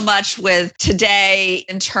resonates so much with today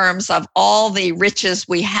in terms of all the riches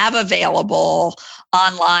we have available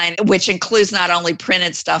online, which includes not only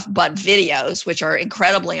printed stuff, but videos, which are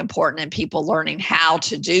incredibly important in people learning how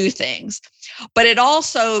to do things. But it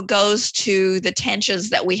also goes to the tensions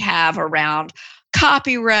that we have around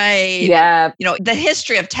copyright. Yeah. The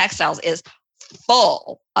history of textiles is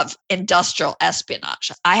full of industrial espionage.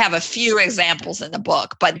 I have a few examples in the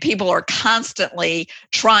book, but people are constantly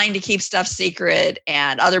trying to keep stuff secret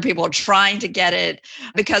and other people are trying to get it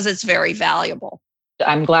because it's very valuable.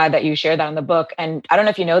 I'm glad that you shared that in the book. And I don't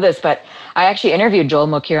know if you know this, but I actually interviewed Joel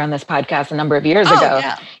Mokyr on this podcast a number of years ago.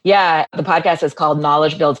 Yeah. The podcast is called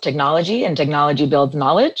Knowledge Builds Technology and Technology Builds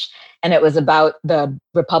Knowledge. And it was about the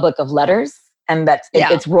Republic of Letters and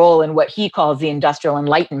its role in what he calls the Industrial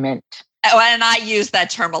Enlightenment. And I use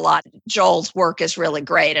that term a lot. Joel's work is really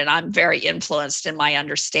great, and I'm very influenced in my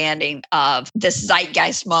understanding of this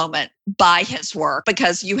zeitgeist moment by his work,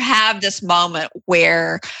 because you have this moment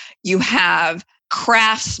where you have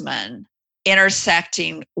craftsmen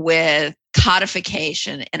intersecting with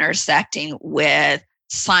codification, intersecting with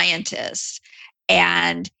scientists,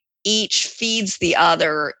 and each feeds the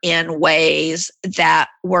other in ways that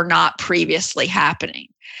were not previously happening.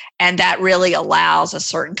 And that really allows a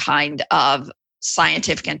certain kind of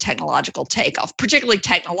scientific and technological takeoff, particularly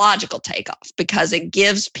technological takeoff, because it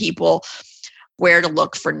gives people where to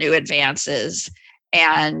look for new advances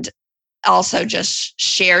and also just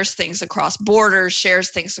shares things across borders,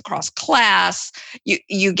 shares things across class.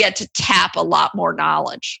 You get to tap a lot more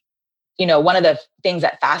knowledge. One of the things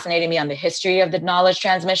that fascinated me on the history of the knowledge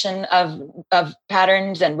transmission of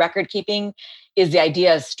patterns and record keeping is the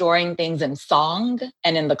idea of storing things in song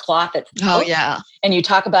and in the cloth itself. Oh, yeah. And you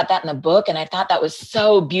talk about that in the book. And I thought that was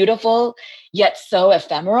so beautiful, yet so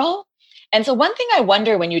ephemeral. And so one thing I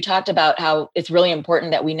wonder when you talked about how it's really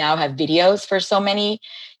important that we now have videos for so many,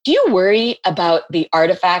 do you worry about the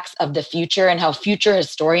artifacts of the future and how future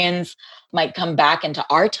historians might come back into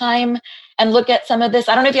our time and look at some of this?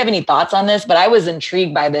 I don't know if you have any thoughts on this, but I was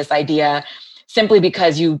intrigued by this idea simply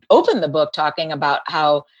because you opened the book talking about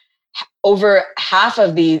how over half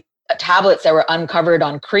of the tablets that were uncovered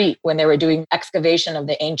on Crete when they were doing excavation of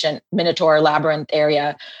the ancient Minotaur labyrinth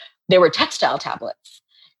area, they were textile tablets.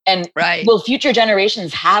 And will future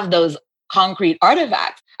generations have those concrete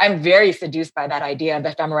artifacts? I'm very seduced by that idea of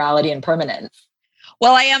ephemerality and permanence.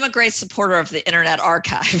 Well, I am a great supporter of the Internet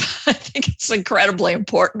Archive. I think it's an incredibly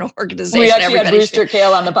important organization. We actually had Brewster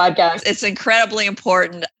Kahle on the podcast. It's incredibly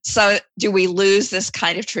important. So do we lose this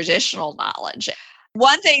kind of traditional knowledge?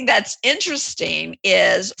 One thing that's interesting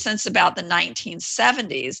is since about the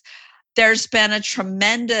 1970s, there's been a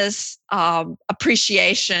tremendous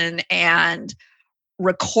appreciation and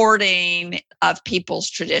recording of people's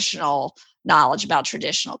traditional knowledge about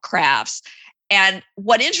traditional crafts. And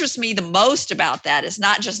what interests me the most about that is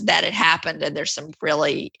not just that it happened, and there's some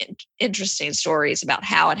really interesting stories about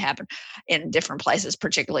how it happened in different places,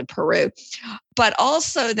 particularly Peru, but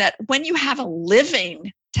also that when you have a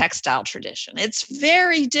living textile tradition, it's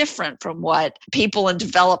very different from what people in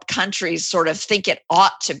developed countries sort of think it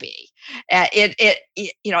ought to be.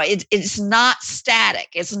 It's not static.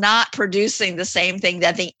 It's not producing the same thing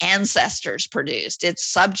that the ancestors produced. It's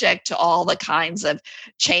subject to all the kinds of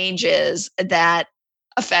changes that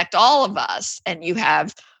affect all of us. And you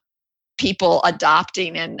have people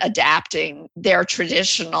adopting and adapting their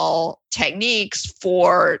traditional techniques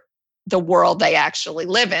for the world they actually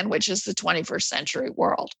live in, which is the 21st century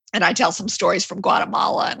world. And I tell some stories from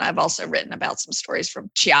Guatemala, and I've also written about some stories from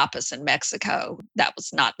Chiapas in Mexico. That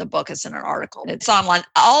was not the book, it's in an article. It's online.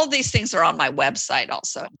 All of these things are on my website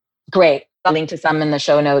also. Great. I'll link to some in the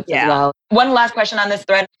show notes as well. One last question on this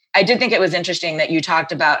thread. I did think it was interesting that you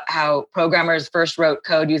talked about how programmers first wrote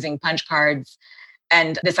code using punch cards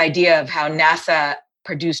and this idea of how NASA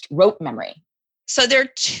produced rope memory. So there are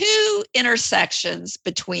two intersections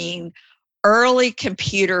between early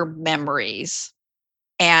computer memories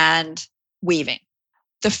and weaving.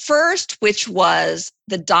 The first, which was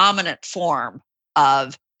the dominant form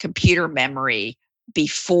of computer memory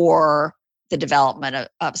before the development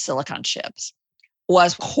of silicon chips,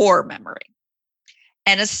 was core memory.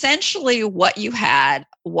 And essentially what you had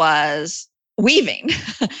was weaving.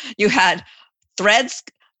 You had threads,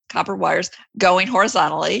 copper wires going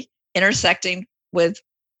horizontally, intersecting with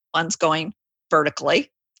ones going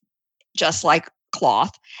vertically, just like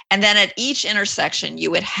cloth. And then at each intersection,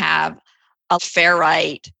 you would have a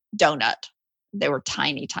ferrite donut. They were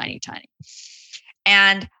tiny, tiny, tiny.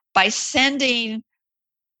 And by sending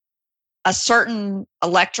a certain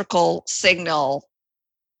electrical signal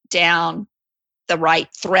down the right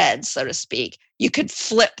thread, so to speak, you could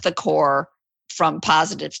flip the core from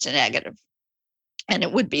positive to negative, and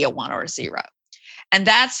it would be a 1 or a 0. And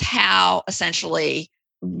that's how essentially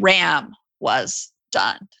RAM was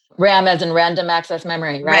done. RAM as in random access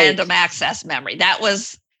memory, right? Random access memory. That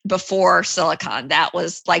was before silicon. That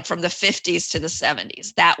was like from the 50s to the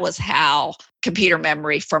 70s. That was how computer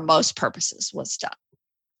memory for most purposes was done.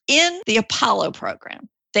 In the Apollo program,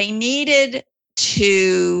 they needed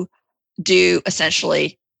to do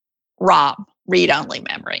essentially ROM, read-only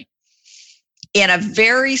memory, in a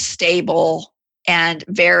very stable and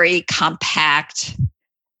very compact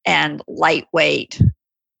and lightweight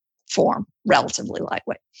form, relatively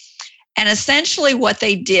lightweight. And essentially what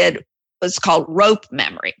they did was called rope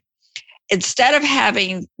memory. Instead of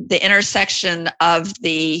having the intersection of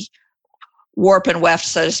the warp and weft,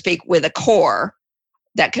 so to speak, with a core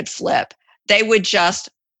that could flip, they would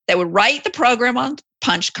write the program on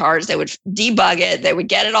punch cards, they would debug it, they would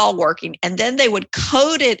get it all working, and then they would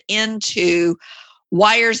code it into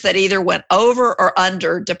wires that either went over or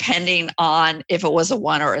under, depending on if it was a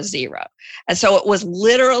 1 or a 0. And so it was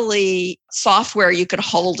literally software you could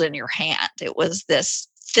hold in your hand. It was this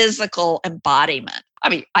physical embodiment. I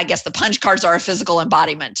mean, I guess the punch cards are a physical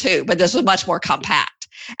embodiment too, but this was much more compact.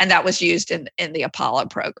 And that was used in the Apollo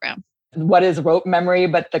program. What is rope memory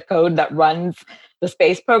but the code that runs the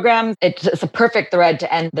space program? It's a perfect thread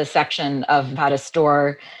to end the section of how to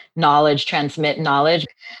store knowledge, transmit knowledge.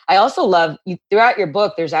 I also love, throughout your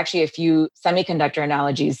book, there's actually a few semiconductor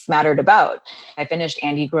analogies smattered about. I finished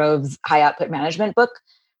Andy Grove's high output management book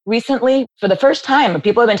recently for the first time.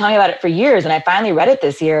 People have been telling me about it for years, and I finally read it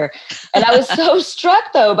this year. And I was so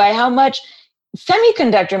struck, though, by how much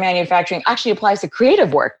semiconductor manufacturing actually applies to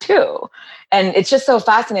creative work, too. And it's just so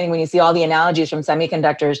fascinating when you see all the analogies from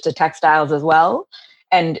semiconductors to textiles as well,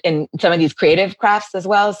 and in some of these creative crafts as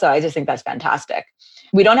well. So I just think that's fantastic.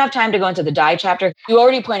 We don't have time to go into the dye chapter. You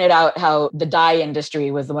already pointed out how the dye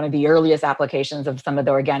industry was one of the earliest applications of some of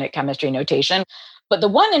the organic chemistry notation. But the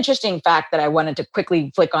one interesting fact that I wanted to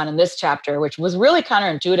quickly flick on in this chapter, which was really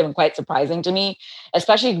counterintuitive and quite surprising to me,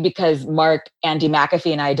 especially because Andy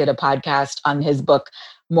McAfee and I did a podcast on his book,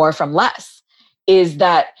 More from Less, is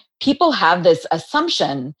that people have this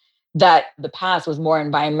assumption that the past was more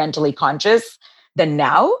environmentally conscious than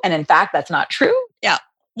now. And in fact, that's not true. Yeah.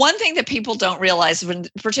 One thing that people don't realize,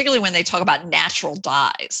 particularly when they talk about natural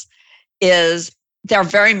dyes, is they're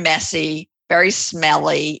very messy, very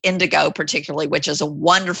smelly, indigo particularly, which is a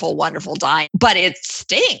wonderful, wonderful dye, but it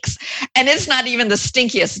stinks. And it's not even the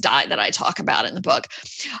stinkiest dye that I talk about in the book.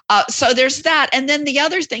 So there's that. And then the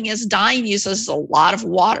other thing is dyeing uses a lot of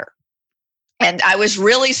water. And I was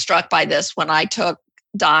really struck by this when I took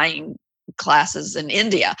dyeing classes in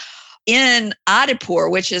India. In Adipur,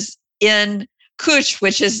 which is in Kutch,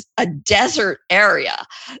 which is a desert area.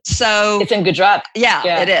 So it's in Gujarat.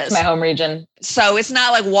 Yeah, it is. It's my home region. So it's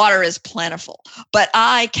not like water is plentiful. But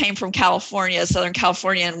I came from California, Southern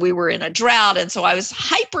California, and we were in a drought. And so I was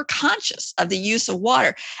hyper conscious of the use of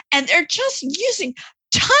water. And they're just using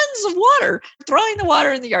tons of water, throwing the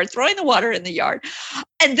water in the yard, throwing the water in the yard.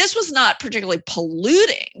 And this was not particularly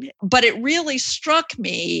polluting, but it really struck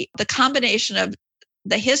me the combination of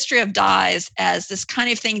the history of dyes as this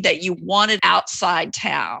kind of thing that you wanted outside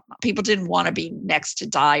town. People didn't want to be next to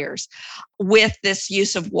dyers, with this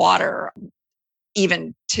use of water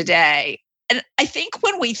even today. And I think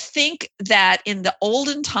when we think that in the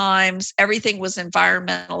olden times, everything was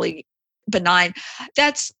environmentally benign,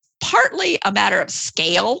 that's partly a matter of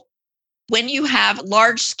scale. When you have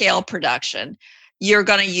large scale production, you're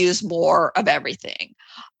going to use more of everything.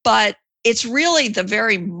 But it's really the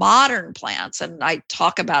very modern plants, and I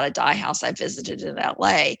talk about a dye house I visited in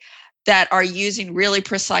LA, that are using really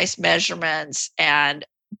precise measurements and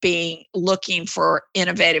looking for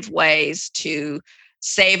innovative ways to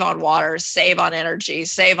save on water, save on energy,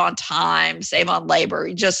 save on time, save on labor.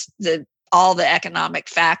 all the economic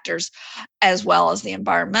factors as well as the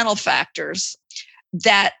environmental factors,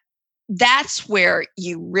 that's where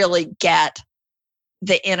you really get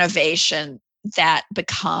the innovation that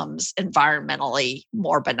becomes environmentally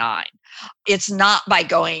more benign. It's not by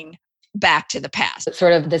going back to the past. It's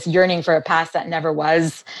sort of this yearning for a past that never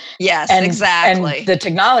was. Yes, And exactly. the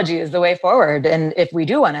technology is the way forward. And if we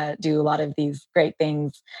do want to do a lot of these great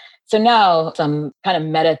things. So now some kind of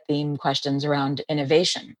meta theme questions around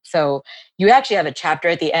innovation. So you actually have a chapter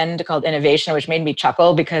at the end called Innovation, which made me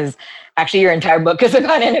chuckle because actually your entire book is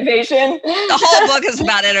about innovation. The whole book is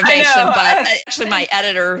about innovation, but actually my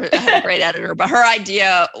editor, I had a great editor, but her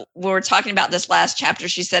idea, we were talking about this last chapter,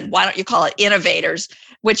 she said, why don't you call it innovators,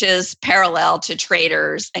 which is parallel to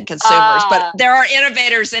traders and consumers. But there are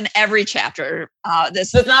innovators in every chapter.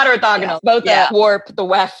 It's not orthogonal, both the warp, the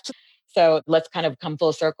weft. So let's kind of come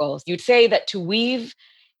full circle. You'd say that to weave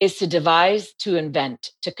is to devise, to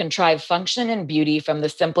invent, to contrive function and beauty from the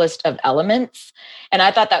simplest of elements. And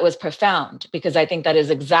I thought that was profound because I think that is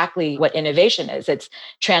exactly what innovation is. It's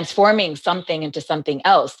transforming something into something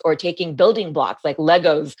else, or taking building blocks like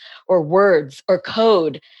Legos or words or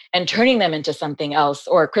code and turning them into something else.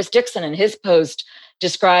 Or Chris Dixon in his post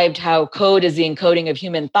described how code is the encoding of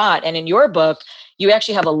human thought. And in your book, you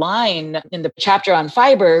actually have a line in the chapter on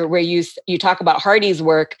fiber where you talk about Hardy's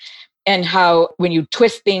work and how when you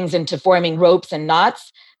twist things into forming ropes and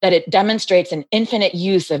knots, that it demonstrates an infinite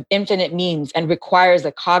use of infinite means and requires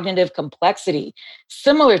a cognitive complexity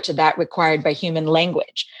similar to that required by human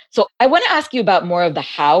language. So I want to ask you about more of the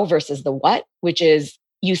how versus the what, which is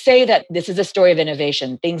you say that this is a story of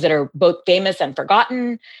innovation, things that are both famous and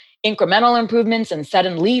forgotten, incremental improvements and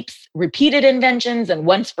sudden leaps, repeated inventions and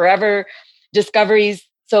once forever discoveries.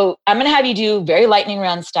 So I'm going to have you do very lightning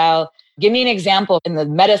round style. Give me an example in the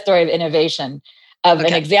meta story of innovation of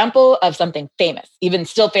an example of something famous, even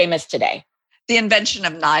still famous today. The invention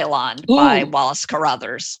of nylon by Wallace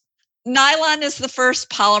Carruthers. Nylon is the first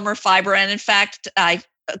polymer fiber. And in fact,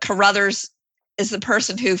 Carruthers is the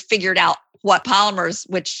person who figured out what polymers,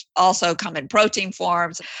 which also come in protein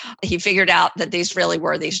forms, he figured out that these really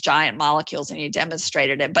were these giant molecules and he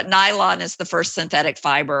demonstrated it. But nylon is the first synthetic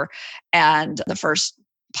fiber and the first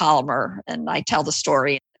polymer. And I tell the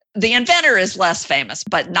story. The inventor is less famous,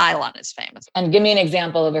 but nylon is famous. And give me an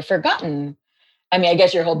example of a forgotten. I mean, I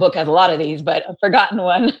guess your whole book has a lot of these, but a forgotten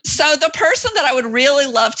one. So the person that I would really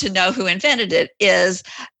love to know who invented it is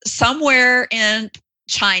somewhere in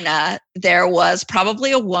China, there was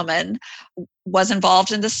probably a woman was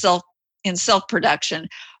involved in the silk production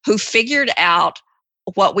who figured out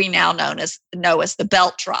what we now know as the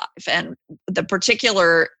belt drive. And the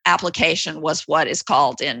particular application was what is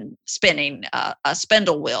called in spinning a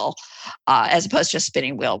spindle wheel as opposed to a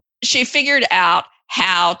spinning wheel. She figured out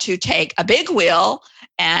how to take a big wheel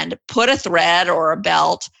and put a thread or a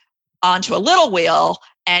belt onto a little wheel,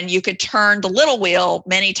 and you could turn the little wheel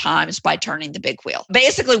many times by turning the big wheel.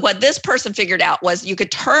 Basically, what this person figured out was you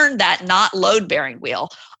could turn that not load-bearing wheel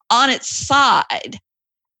on its side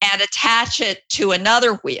and attach it to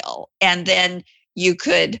another wheel, and then you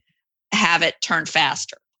could have it turn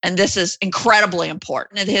faster. And this is incredibly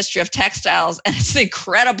important in the history of textiles, and it's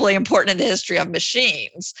incredibly important in the history of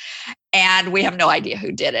machines. And we have no idea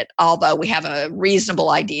who did it, although we have a reasonable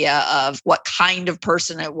idea of what kind of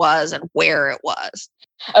person it was and where it was.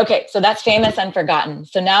 Okay, so that's famous and forgotten.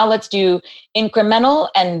 So now let's do incremental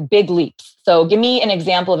and big leaps. So give me an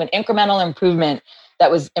example of an incremental improvement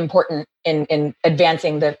that was important in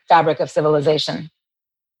advancing the fabric of civilization.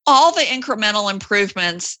 All the incremental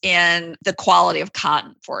improvements in the quality of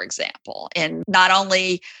cotton, for example, and not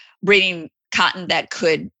only breeding cotton that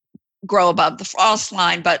could grow above the frost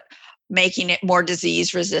line, but making it more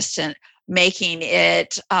disease resistant, making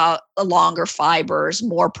it longer fibers,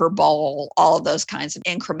 more per bowl, all of those kinds of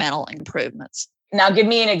incremental improvements. Now give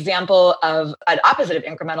me an example of an opposite of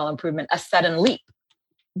incremental improvement, a sudden leap.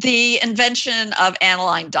 The invention of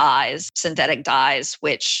aniline dyes, synthetic dyes,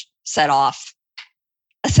 which set off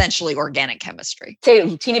essentially organic chemistry. Say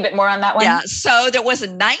a teeny bit more on that one. Yeah, so there was a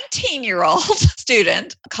 19-year-old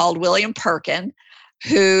student called William Perkin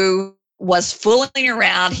who was fooling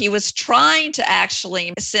around. He was trying to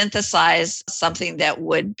actually synthesize something that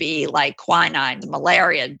would be like quinine, the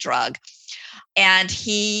malaria drug. And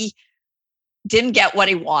he didn't get what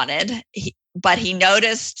he wanted, but he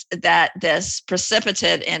noticed that this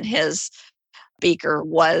precipitate in his beaker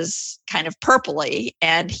was kind of purpley,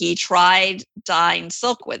 and he tried dyeing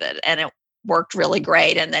silk with it, and it worked really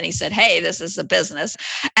great. And then he said, hey, this is a business.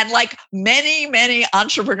 And like many, many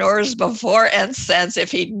entrepreneurs before and since,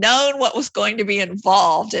 if he'd known what was going to be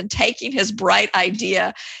involved in taking his bright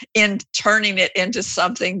idea and turning it into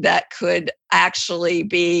something that could actually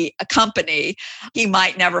be a company, he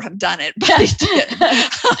might never have done it, but he did.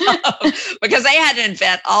 Because they had to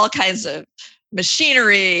invent all kinds of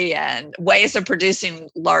machinery and ways of producing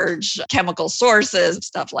large chemical sources,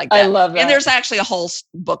 stuff like that. I love that. And there's actually a whole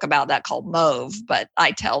book about that called Mauve, but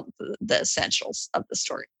I tell the essentials of the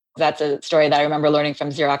story. That's a story that I remember learning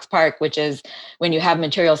from Xerox PARC, which is when you have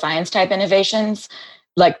material science type innovations,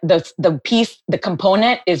 like the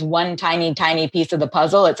component is one tiny, tiny piece of the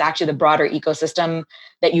puzzle. It's actually the broader ecosystem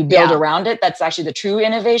that you build around it. That's actually the true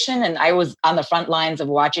innovation. And I was on the front lines of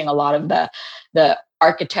watching a lot of the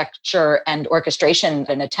architecture and orchestration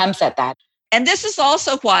and attempts at that. And this is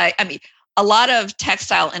also why, a lot of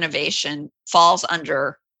textile innovation falls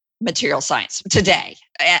under material science today.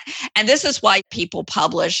 And this is why people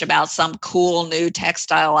publish about some cool new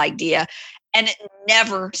textile idea, and it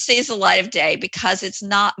never sees the light of day because it's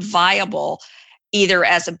not viable either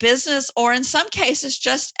as a business or in some cases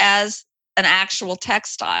just as an actual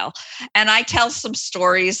textile. And I tell some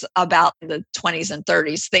stories about the 20s and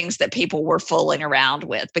 30s, things that people were fooling around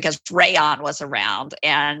with because rayon was around,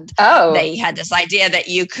 and they had this idea that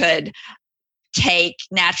you could take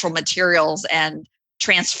natural materials and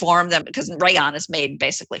transform them, because rayon is made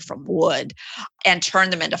basically from wood, and turn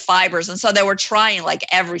them into fibers. And so they were trying like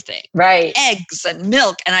everything, right? Eggs and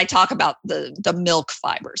milk. And I talk about the milk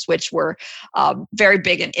fibers, which were very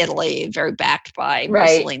big in Italy, very backed by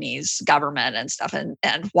Mussolini's government and stuff, and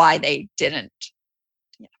why they didn't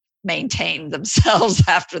maintain themselves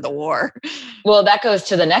after the war. Well, that goes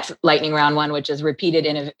to the next lightning round one, which is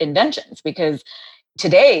repeated inventions, because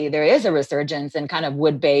today there is a resurgence in kind of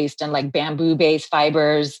wood-based and like bamboo-based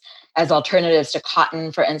fibers as alternatives to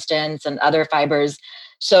cotton, for instance, and other fibers.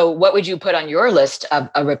 So what would you put on your list of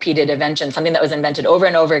a repeated invention, something that was invented over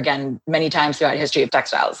and over again many times throughout history of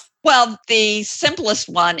textiles? Well, the simplest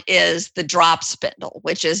one is the drop spindle,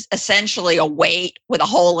 which is essentially a weight with a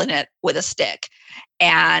hole in it with a stick.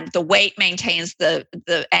 And the weight maintains the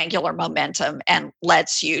angular momentum and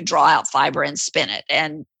lets you draw out fiber and spin it.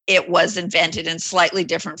 And it was invented in slightly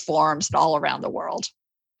different forms all around the world.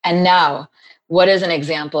 And now, what is an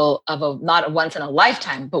example of a not a once in a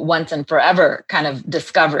lifetime, but once and forever kind of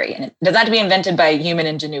discovery? And it doesn't have to be invented by human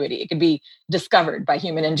ingenuity. It could be discovered by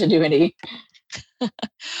human ingenuity.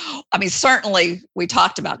 Certainly we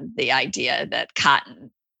talked about the idea that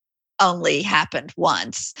cotton only happened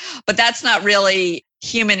once, but that's not really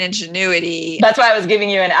human ingenuity. That's why I was giving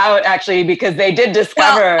you an out, actually, because they did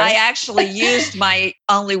discover. Well, I actually used my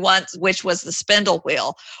only once, which was the spindle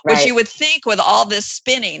wheel, which you would think with all this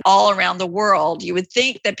spinning all around the world, you would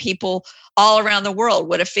think that people all around the world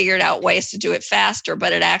would have figured out ways to do it faster,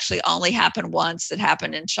 but it actually only happened once. It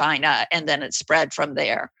happened in China, and then it spread from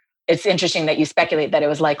there. It's interesting that you speculate that it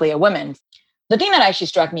was likely a woman. The thing that actually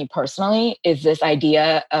struck me personally is this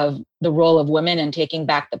idea of the role of women in taking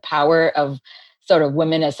back the power of sort of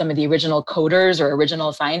women as some of the original coders or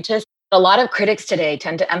original scientists. A lot of critics today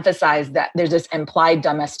tend to emphasize that there's this implied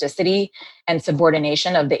domesticity and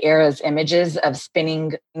subordination of the era's images of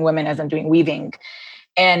spinning women as I'm doing weaving.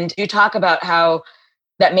 And you talk about how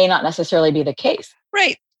that may not necessarily be the case.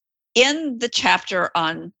 Right. In the chapter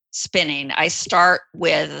on spinning, I start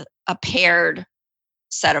with a paired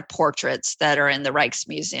set of portraits that are in the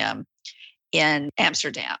Rijksmuseum in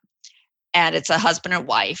Amsterdam. And it's a husband and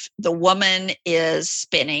wife. The woman is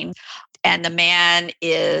spinning and the man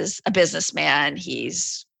is a businessman.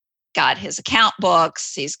 He's got his account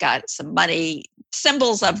books. He's got some money,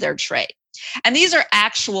 symbols of their trade. And these are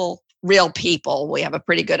actual real people. We have a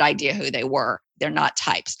pretty good idea who they were. They're not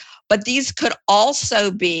types. But these could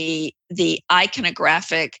also be the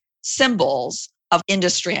iconographic symbols of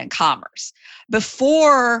industry and commerce.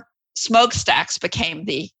 Before smokestacks became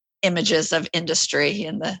the images of industry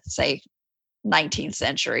in the, say, 19th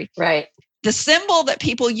century. Right. The symbol that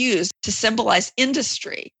people used to symbolize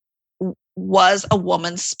industry was a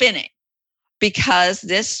woman spinning, because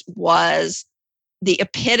this was the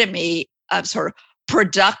epitome of sort of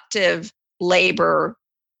productive labor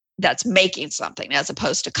that's making something, as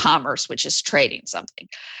opposed to commerce, which is trading something.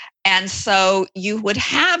 And so you would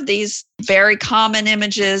have these very common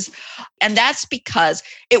images, and that's because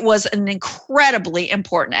it was an incredibly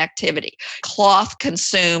important activity. Cloth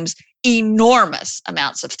consumes enormous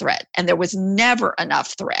amounts of thread, and there was never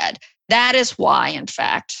enough thread. That is why, in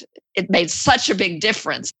fact, it made such a big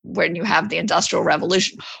difference when you have the Industrial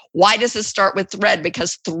Revolution. Why does it start with thread?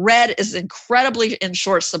 Because thread is incredibly in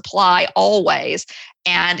short supply always,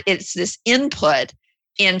 and it's this input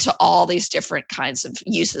into all these different kinds of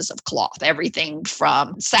uses of cloth, everything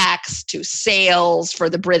from sacks to sails for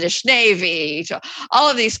the British Navy to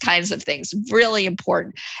all of these kinds of things, really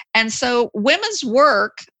important. And so women's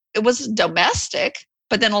work, it was domestic,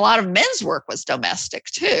 but then a lot of men's work was domestic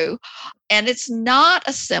too. And it's not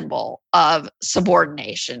a symbol of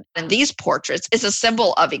subordination. And these portraits is a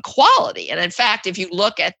symbol of equality. And in fact, if you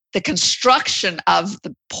look at the construction of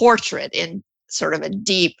the portrait in sort of a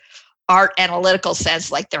deep art analytical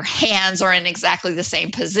sense, like their hands are in exactly the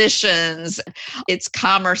same positions, it's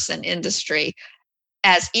commerce and industry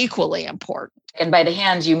as equally important. And by the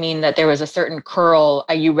hands, you mean that there was a certain curl.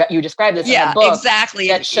 You described this in the book. Exactly.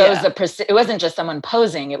 That shows it wasn't just someone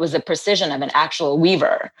posing. It was the precision of an actual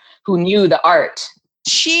weaver who knew the art.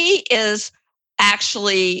 She is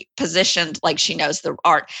actually positioned like she knows the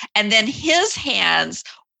art. And then his hands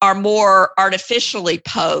are more artificially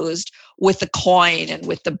posed with the coin and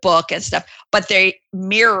with the book and stuff, but they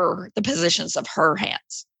mirror the positions of her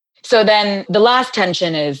hands. So then the last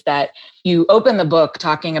tension is that you open the book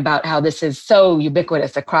talking about how this is so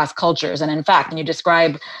ubiquitous across cultures. And in fact, when you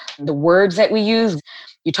describe the words that we use,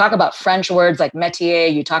 you talk about French words like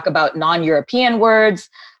métier, you talk about non-European words,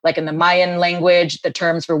 like in the Mayan language, the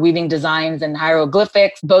terms for weaving designs and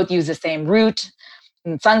hieroglyphics, both use the same root.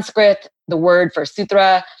 In Sanskrit, the word for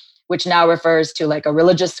sutra, which now refers to like a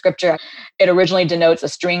religious scripture, it originally denotes a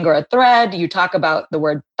string or a thread. You talk about the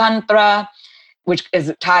word tantra, which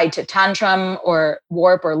is tied to tantrum or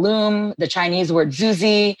warp or loom. The Chinese word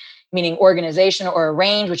zuzi, meaning organization or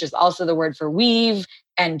arrange, which is also the word for weave,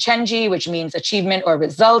 and chenji, which means achievement or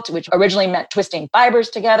result, which originally meant twisting fibers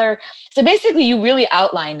together. So basically, you really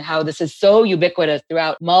outline how this is so ubiquitous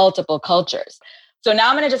throughout multiple cultures. So now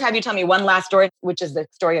I'm going to just have you tell me one last story, which is the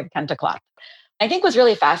story of kente cloth. I think what's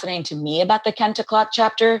really fascinating to me about the kente cloth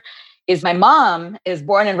chapter is my mom is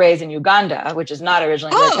born and raised in Uganda, which is not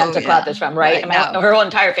originally where kente cloth is from, right? Her whole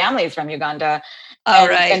entire family is from Uganda.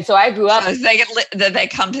 Right. And so I grew up. So they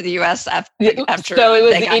come to the U.S. after. So it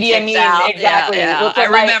was the Idi Amin, exactly. Yeah. I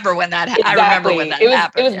remember when that happened. I remember when that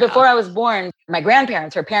happened. It was before I was born. My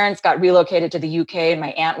grandparents, her parents got relocated to the UK, and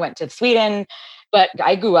my aunt went to Sweden. But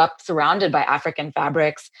I grew up surrounded by African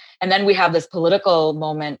fabrics. And then we have this political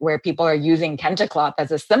moment where people are using kente cloth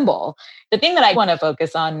as a symbol. The thing that I want to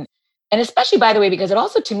focus on, and especially, by the way, because it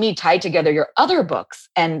also, to me, tied together your other books.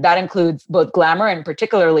 And that includes both glamour and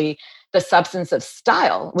particularly The Substance of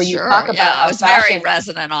Style, where you talk about how fashion, very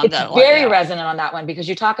resonant on that one. It's very resonant on that one, because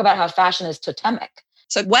you talk about how fashion is totemic.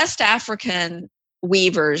 So West African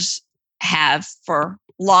weavers have, for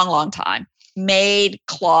a long, long time, made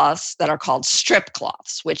cloths that are called strip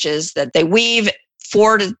cloths, which is that they weave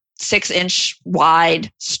 4 to 6 inch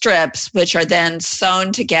wide strips, which are then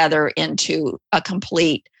sewn together into a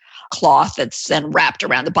complete cloth that's then wrapped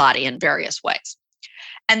around the body in various ways.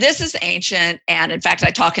 And this is ancient. And in fact,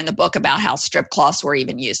 I talk in the book about how strip cloths were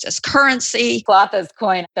even used as currency. Cloth as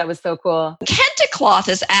coin. That was so cool. Kente cloth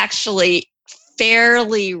is actually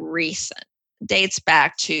fairly recent, dates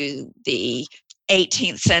back to the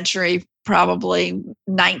 18th century, probably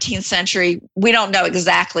 19th century. We don't know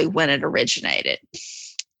exactly when it originated.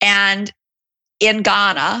 And in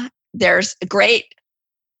Ghana, there's a great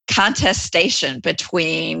contestation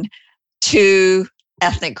between 2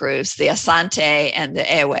 ethnic groups, the Asante and the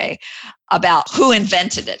Ewe, about who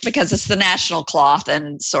invented it, because it's the national cloth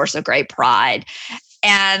and source of great pride.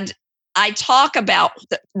 And I talk about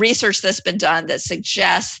the research that's been done that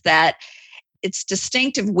suggests that its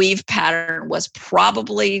distinctive weave pattern was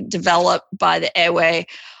probably developed by the Ewe,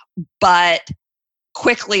 but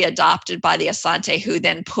quickly adopted by the Asante, who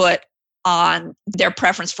then put on their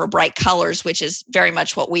preference for bright colors, which is very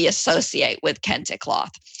much what we associate with kente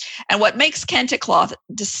cloth. And what makes kente cloth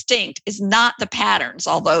distinct is not the patterns,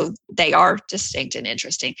 although they are distinct and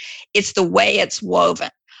interesting. It's the way it's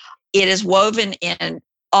woven. It is woven in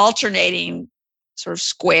alternating sort of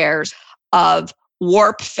squares of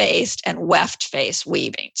warp-faced and weft-faced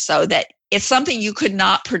weaving, so that it's something you could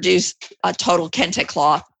not produce a total kente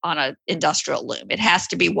cloth on an industrial loom. It has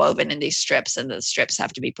to be woven in these strips, and the strips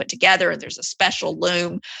have to be put together, and there's a special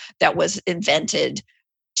loom that was invented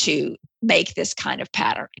to make this kind of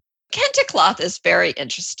pattern. Kente cloth is very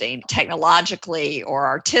interesting technologically or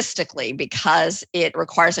artistically because it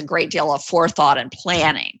requires a great deal of forethought and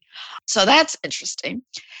planning. So that's interesting.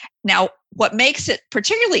 Now, what makes it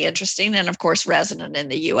particularly interesting, and of course resonant in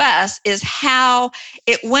the US, is how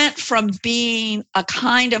it went from being a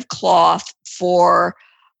kind of cloth for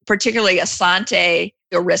particularly Asante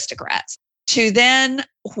aristocrats, to then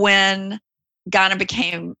when Ghana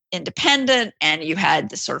became independent and you had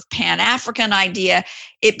this sort of Pan-African idea,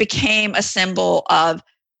 it became a symbol of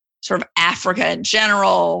sort of Africa in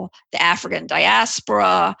general, the African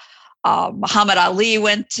diaspora. Muhammad Ali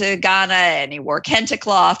went to Ghana and he wore kente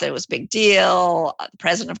cloth. It was a big deal. The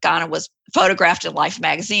president of Ghana was photographed in Life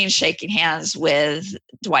magazine shaking hands with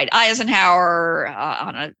Dwight Eisenhower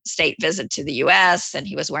on a state visit to the US, and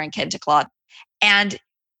he was wearing kente cloth. And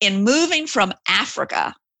in moving from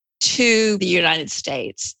Africa to the United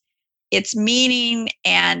States, its meaning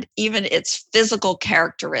and even its physical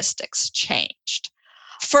characteristics changed.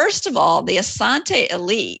 First of all, the Asante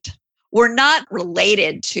elite were not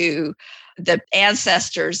related to the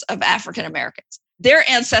ancestors of African Americans. Their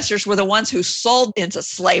ancestors were the ones who sold into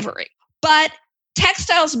slavery. But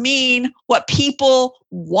textiles mean what people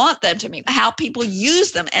want them to mean, how people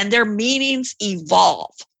use them, and their meanings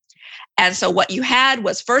evolve. And so what you had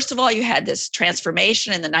was, first of all, you had this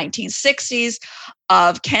transformation in the 1960s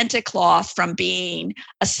of kente cloth from being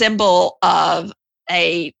a symbol of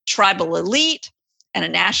a tribal elite and a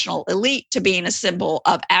national elite to being a symbol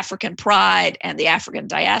of African pride and the African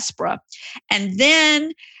diaspora. And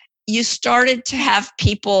then you started to have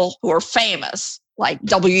people who were famous, like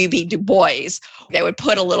W.E.B. Du Bois. They would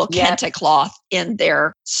put a little kente cloth in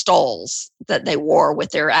their stoles that they wore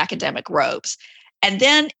with their academic robes. And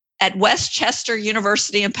then at Westchester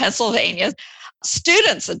University in Pennsylvania,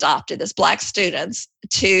 students adopted this, Black students,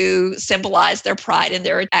 to symbolize their pride in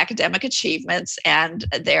their academic achievements and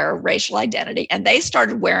their racial identity. And they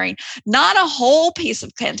started wearing not a whole piece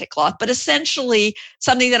of kente cloth, but essentially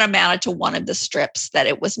something that amounted to one of the strips that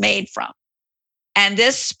it was made from. And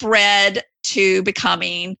this spread to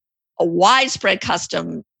becoming a widespread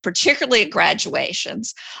custom, particularly at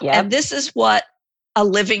graduations. Yep. And this is what a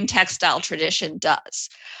living textile tradition does,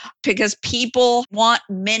 because people want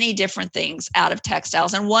many different things out of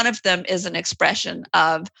textiles. And one of them is an expression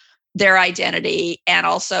of their identity and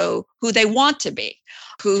also who they want to be,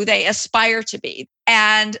 who they aspire to be.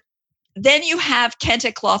 And then you have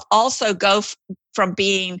kente cloth also go from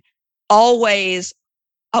being always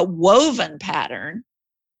a woven pattern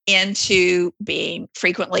into being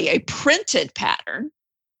frequently a printed pattern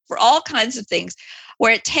for all kinds of things,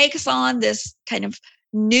 where it takes on this kind of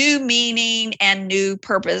new meaning and new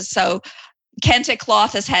purpose. So kente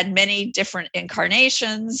cloth has had many different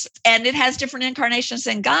incarnations, and it has different incarnations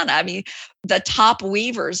in Ghana. I mean, the top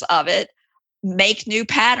weavers of it make new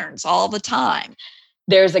patterns all the time.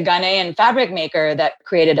 There's a Ghanaian fabric maker that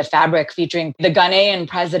created a fabric featuring the Ghanaian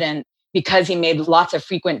president because he made lots of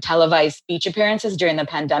frequent televised speech appearances during the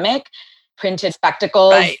pandemic. Printed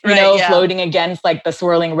spectacles, floating against like the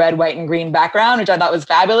swirling red, white, and green background, which I thought was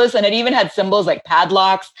fabulous. And it even had symbols like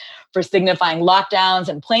padlocks for signifying lockdowns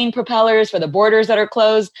and plane propellers for the borders that are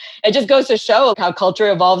closed. It just goes to show how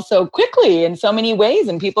culture evolves so quickly in so many ways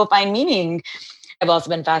and people find meaning. I've also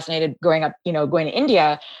been fascinated growing up, going to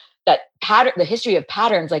India, that pattern, the history of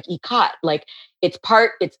patterns like ikat, like it's very,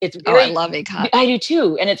 I love ikat. I do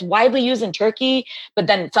too. And it's widely used in Turkey, but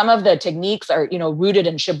then some of the techniques are, rooted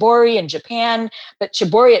in shibori in Japan, but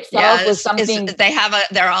shibori itself was something. They have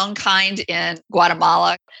their own kind in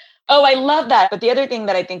Guatemala. Oh, I love that. But the other thing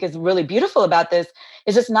that I think is really beautiful about this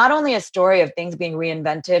is it's not only a story of things being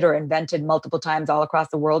reinvented or invented multiple times all across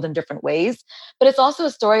the world in different ways, but it's also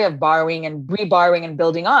a story of borrowing and reborrowing and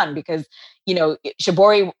building on, because,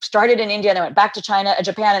 shibori started in India and then went back to China,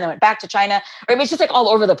 Japan, and then went back to China. Or it's just like all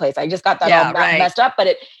over the place. I just got that all messed up,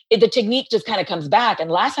 but the technique just kind of comes back.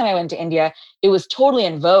 And last time I went to India, it was totally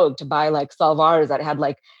in vogue to buy like salwars that had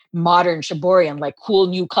like modern shibori and like cool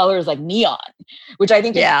new colors like neon, which I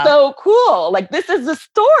think is so cool. Like this is the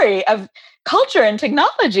story of culture and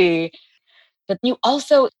technology. But you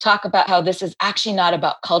also talk about how this is actually not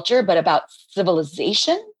about culture, but about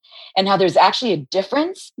civilization, and how there's actually a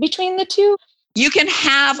difference between the two. You can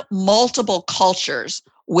have multiple cultures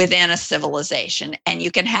within a civilization, and you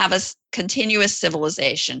can have a continuous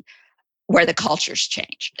civilization where the cultures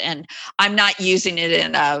change. And I'm not using it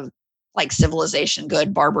in a like civilization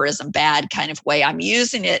good, barbarism bad kind of way. I'm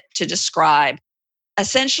using it to describe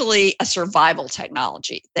essentially a survival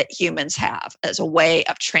technology that humans have as a way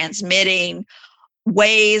of transmitting,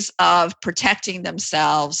 ways of protecting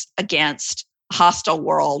themselves against a hostile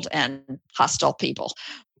world and hostile people.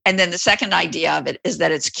 And then the second idea of it is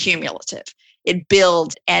that it's cumulative. It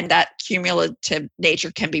builds, and that cumulative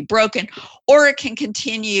nature can be broken or it can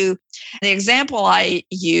continue. The example I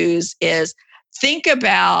use is, think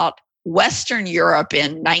about Western Europe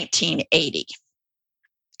in 1980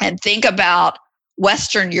 and think about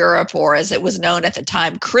Western Europe, or as it was known at the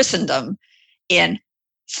time, Christendom, in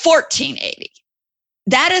 1480.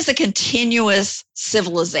 That is a continuous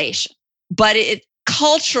civilization, but it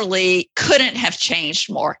culturally couldn't have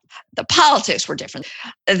changed more. The politics were different.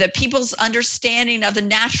 The people's understanding of the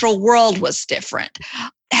natural world was different.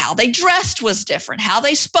 How they dressed was different. How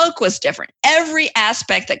they spoke was different. Every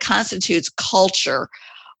aspect that constitutes culture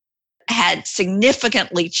had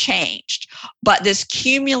significantly changed, but this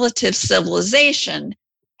cumulative civilization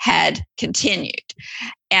had continued.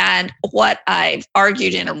 And what I've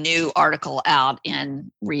argued in a new article out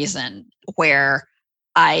in Reason, where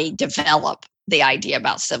I develop the idea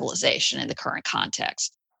about civilization in the current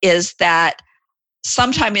context, is that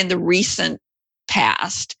sometime in the recent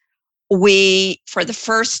past, we, for the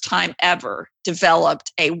first time ever,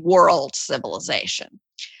 developed a world civilization.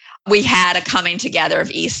 We had a coming together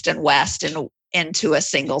of East and West into a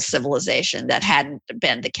single civilization that hadn't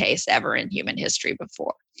been the case ever in human history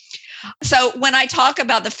before. So when I talk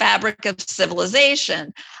about the fabric of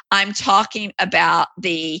civilization, I'm talking about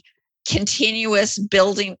the continuous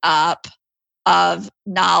building up of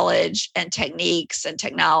knowledge and techniques and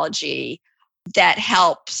technology that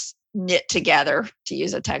helps knit together, to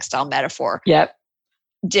use a textile metaphor,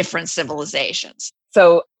 different civilizations.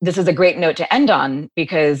 So this is a great note to end on,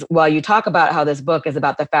 because while you talk about how this book is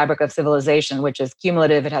about the fabric of civilization, which is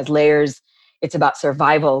cumulative, it has layers, it's about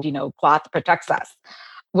survival, cloth protects us.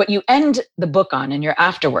 What you end the book on in your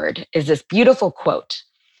afterword is this beautiful quote,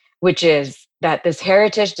 which is that this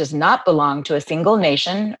heritage does not belong to a single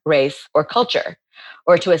nation, race, or culture,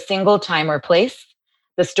 or to a single time or place.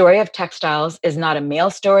 The story of textiles is not a male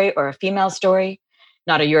story or a female story,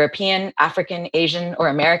 not a European, African, Asian, or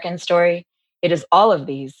American story. It is all of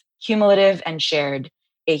these, cumulative and shared,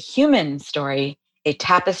 a human story, a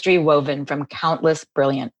tapestry woven from countless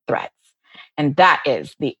brilliant threads. And that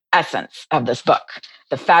is the essence of this book,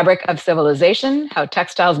 The Fabric of Civilization, How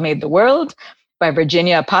Textiles Made the World, by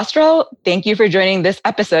Virginia Pastrol. Thank you for joining this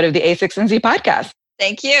episode of the A6Z podcast.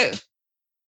 Thank you.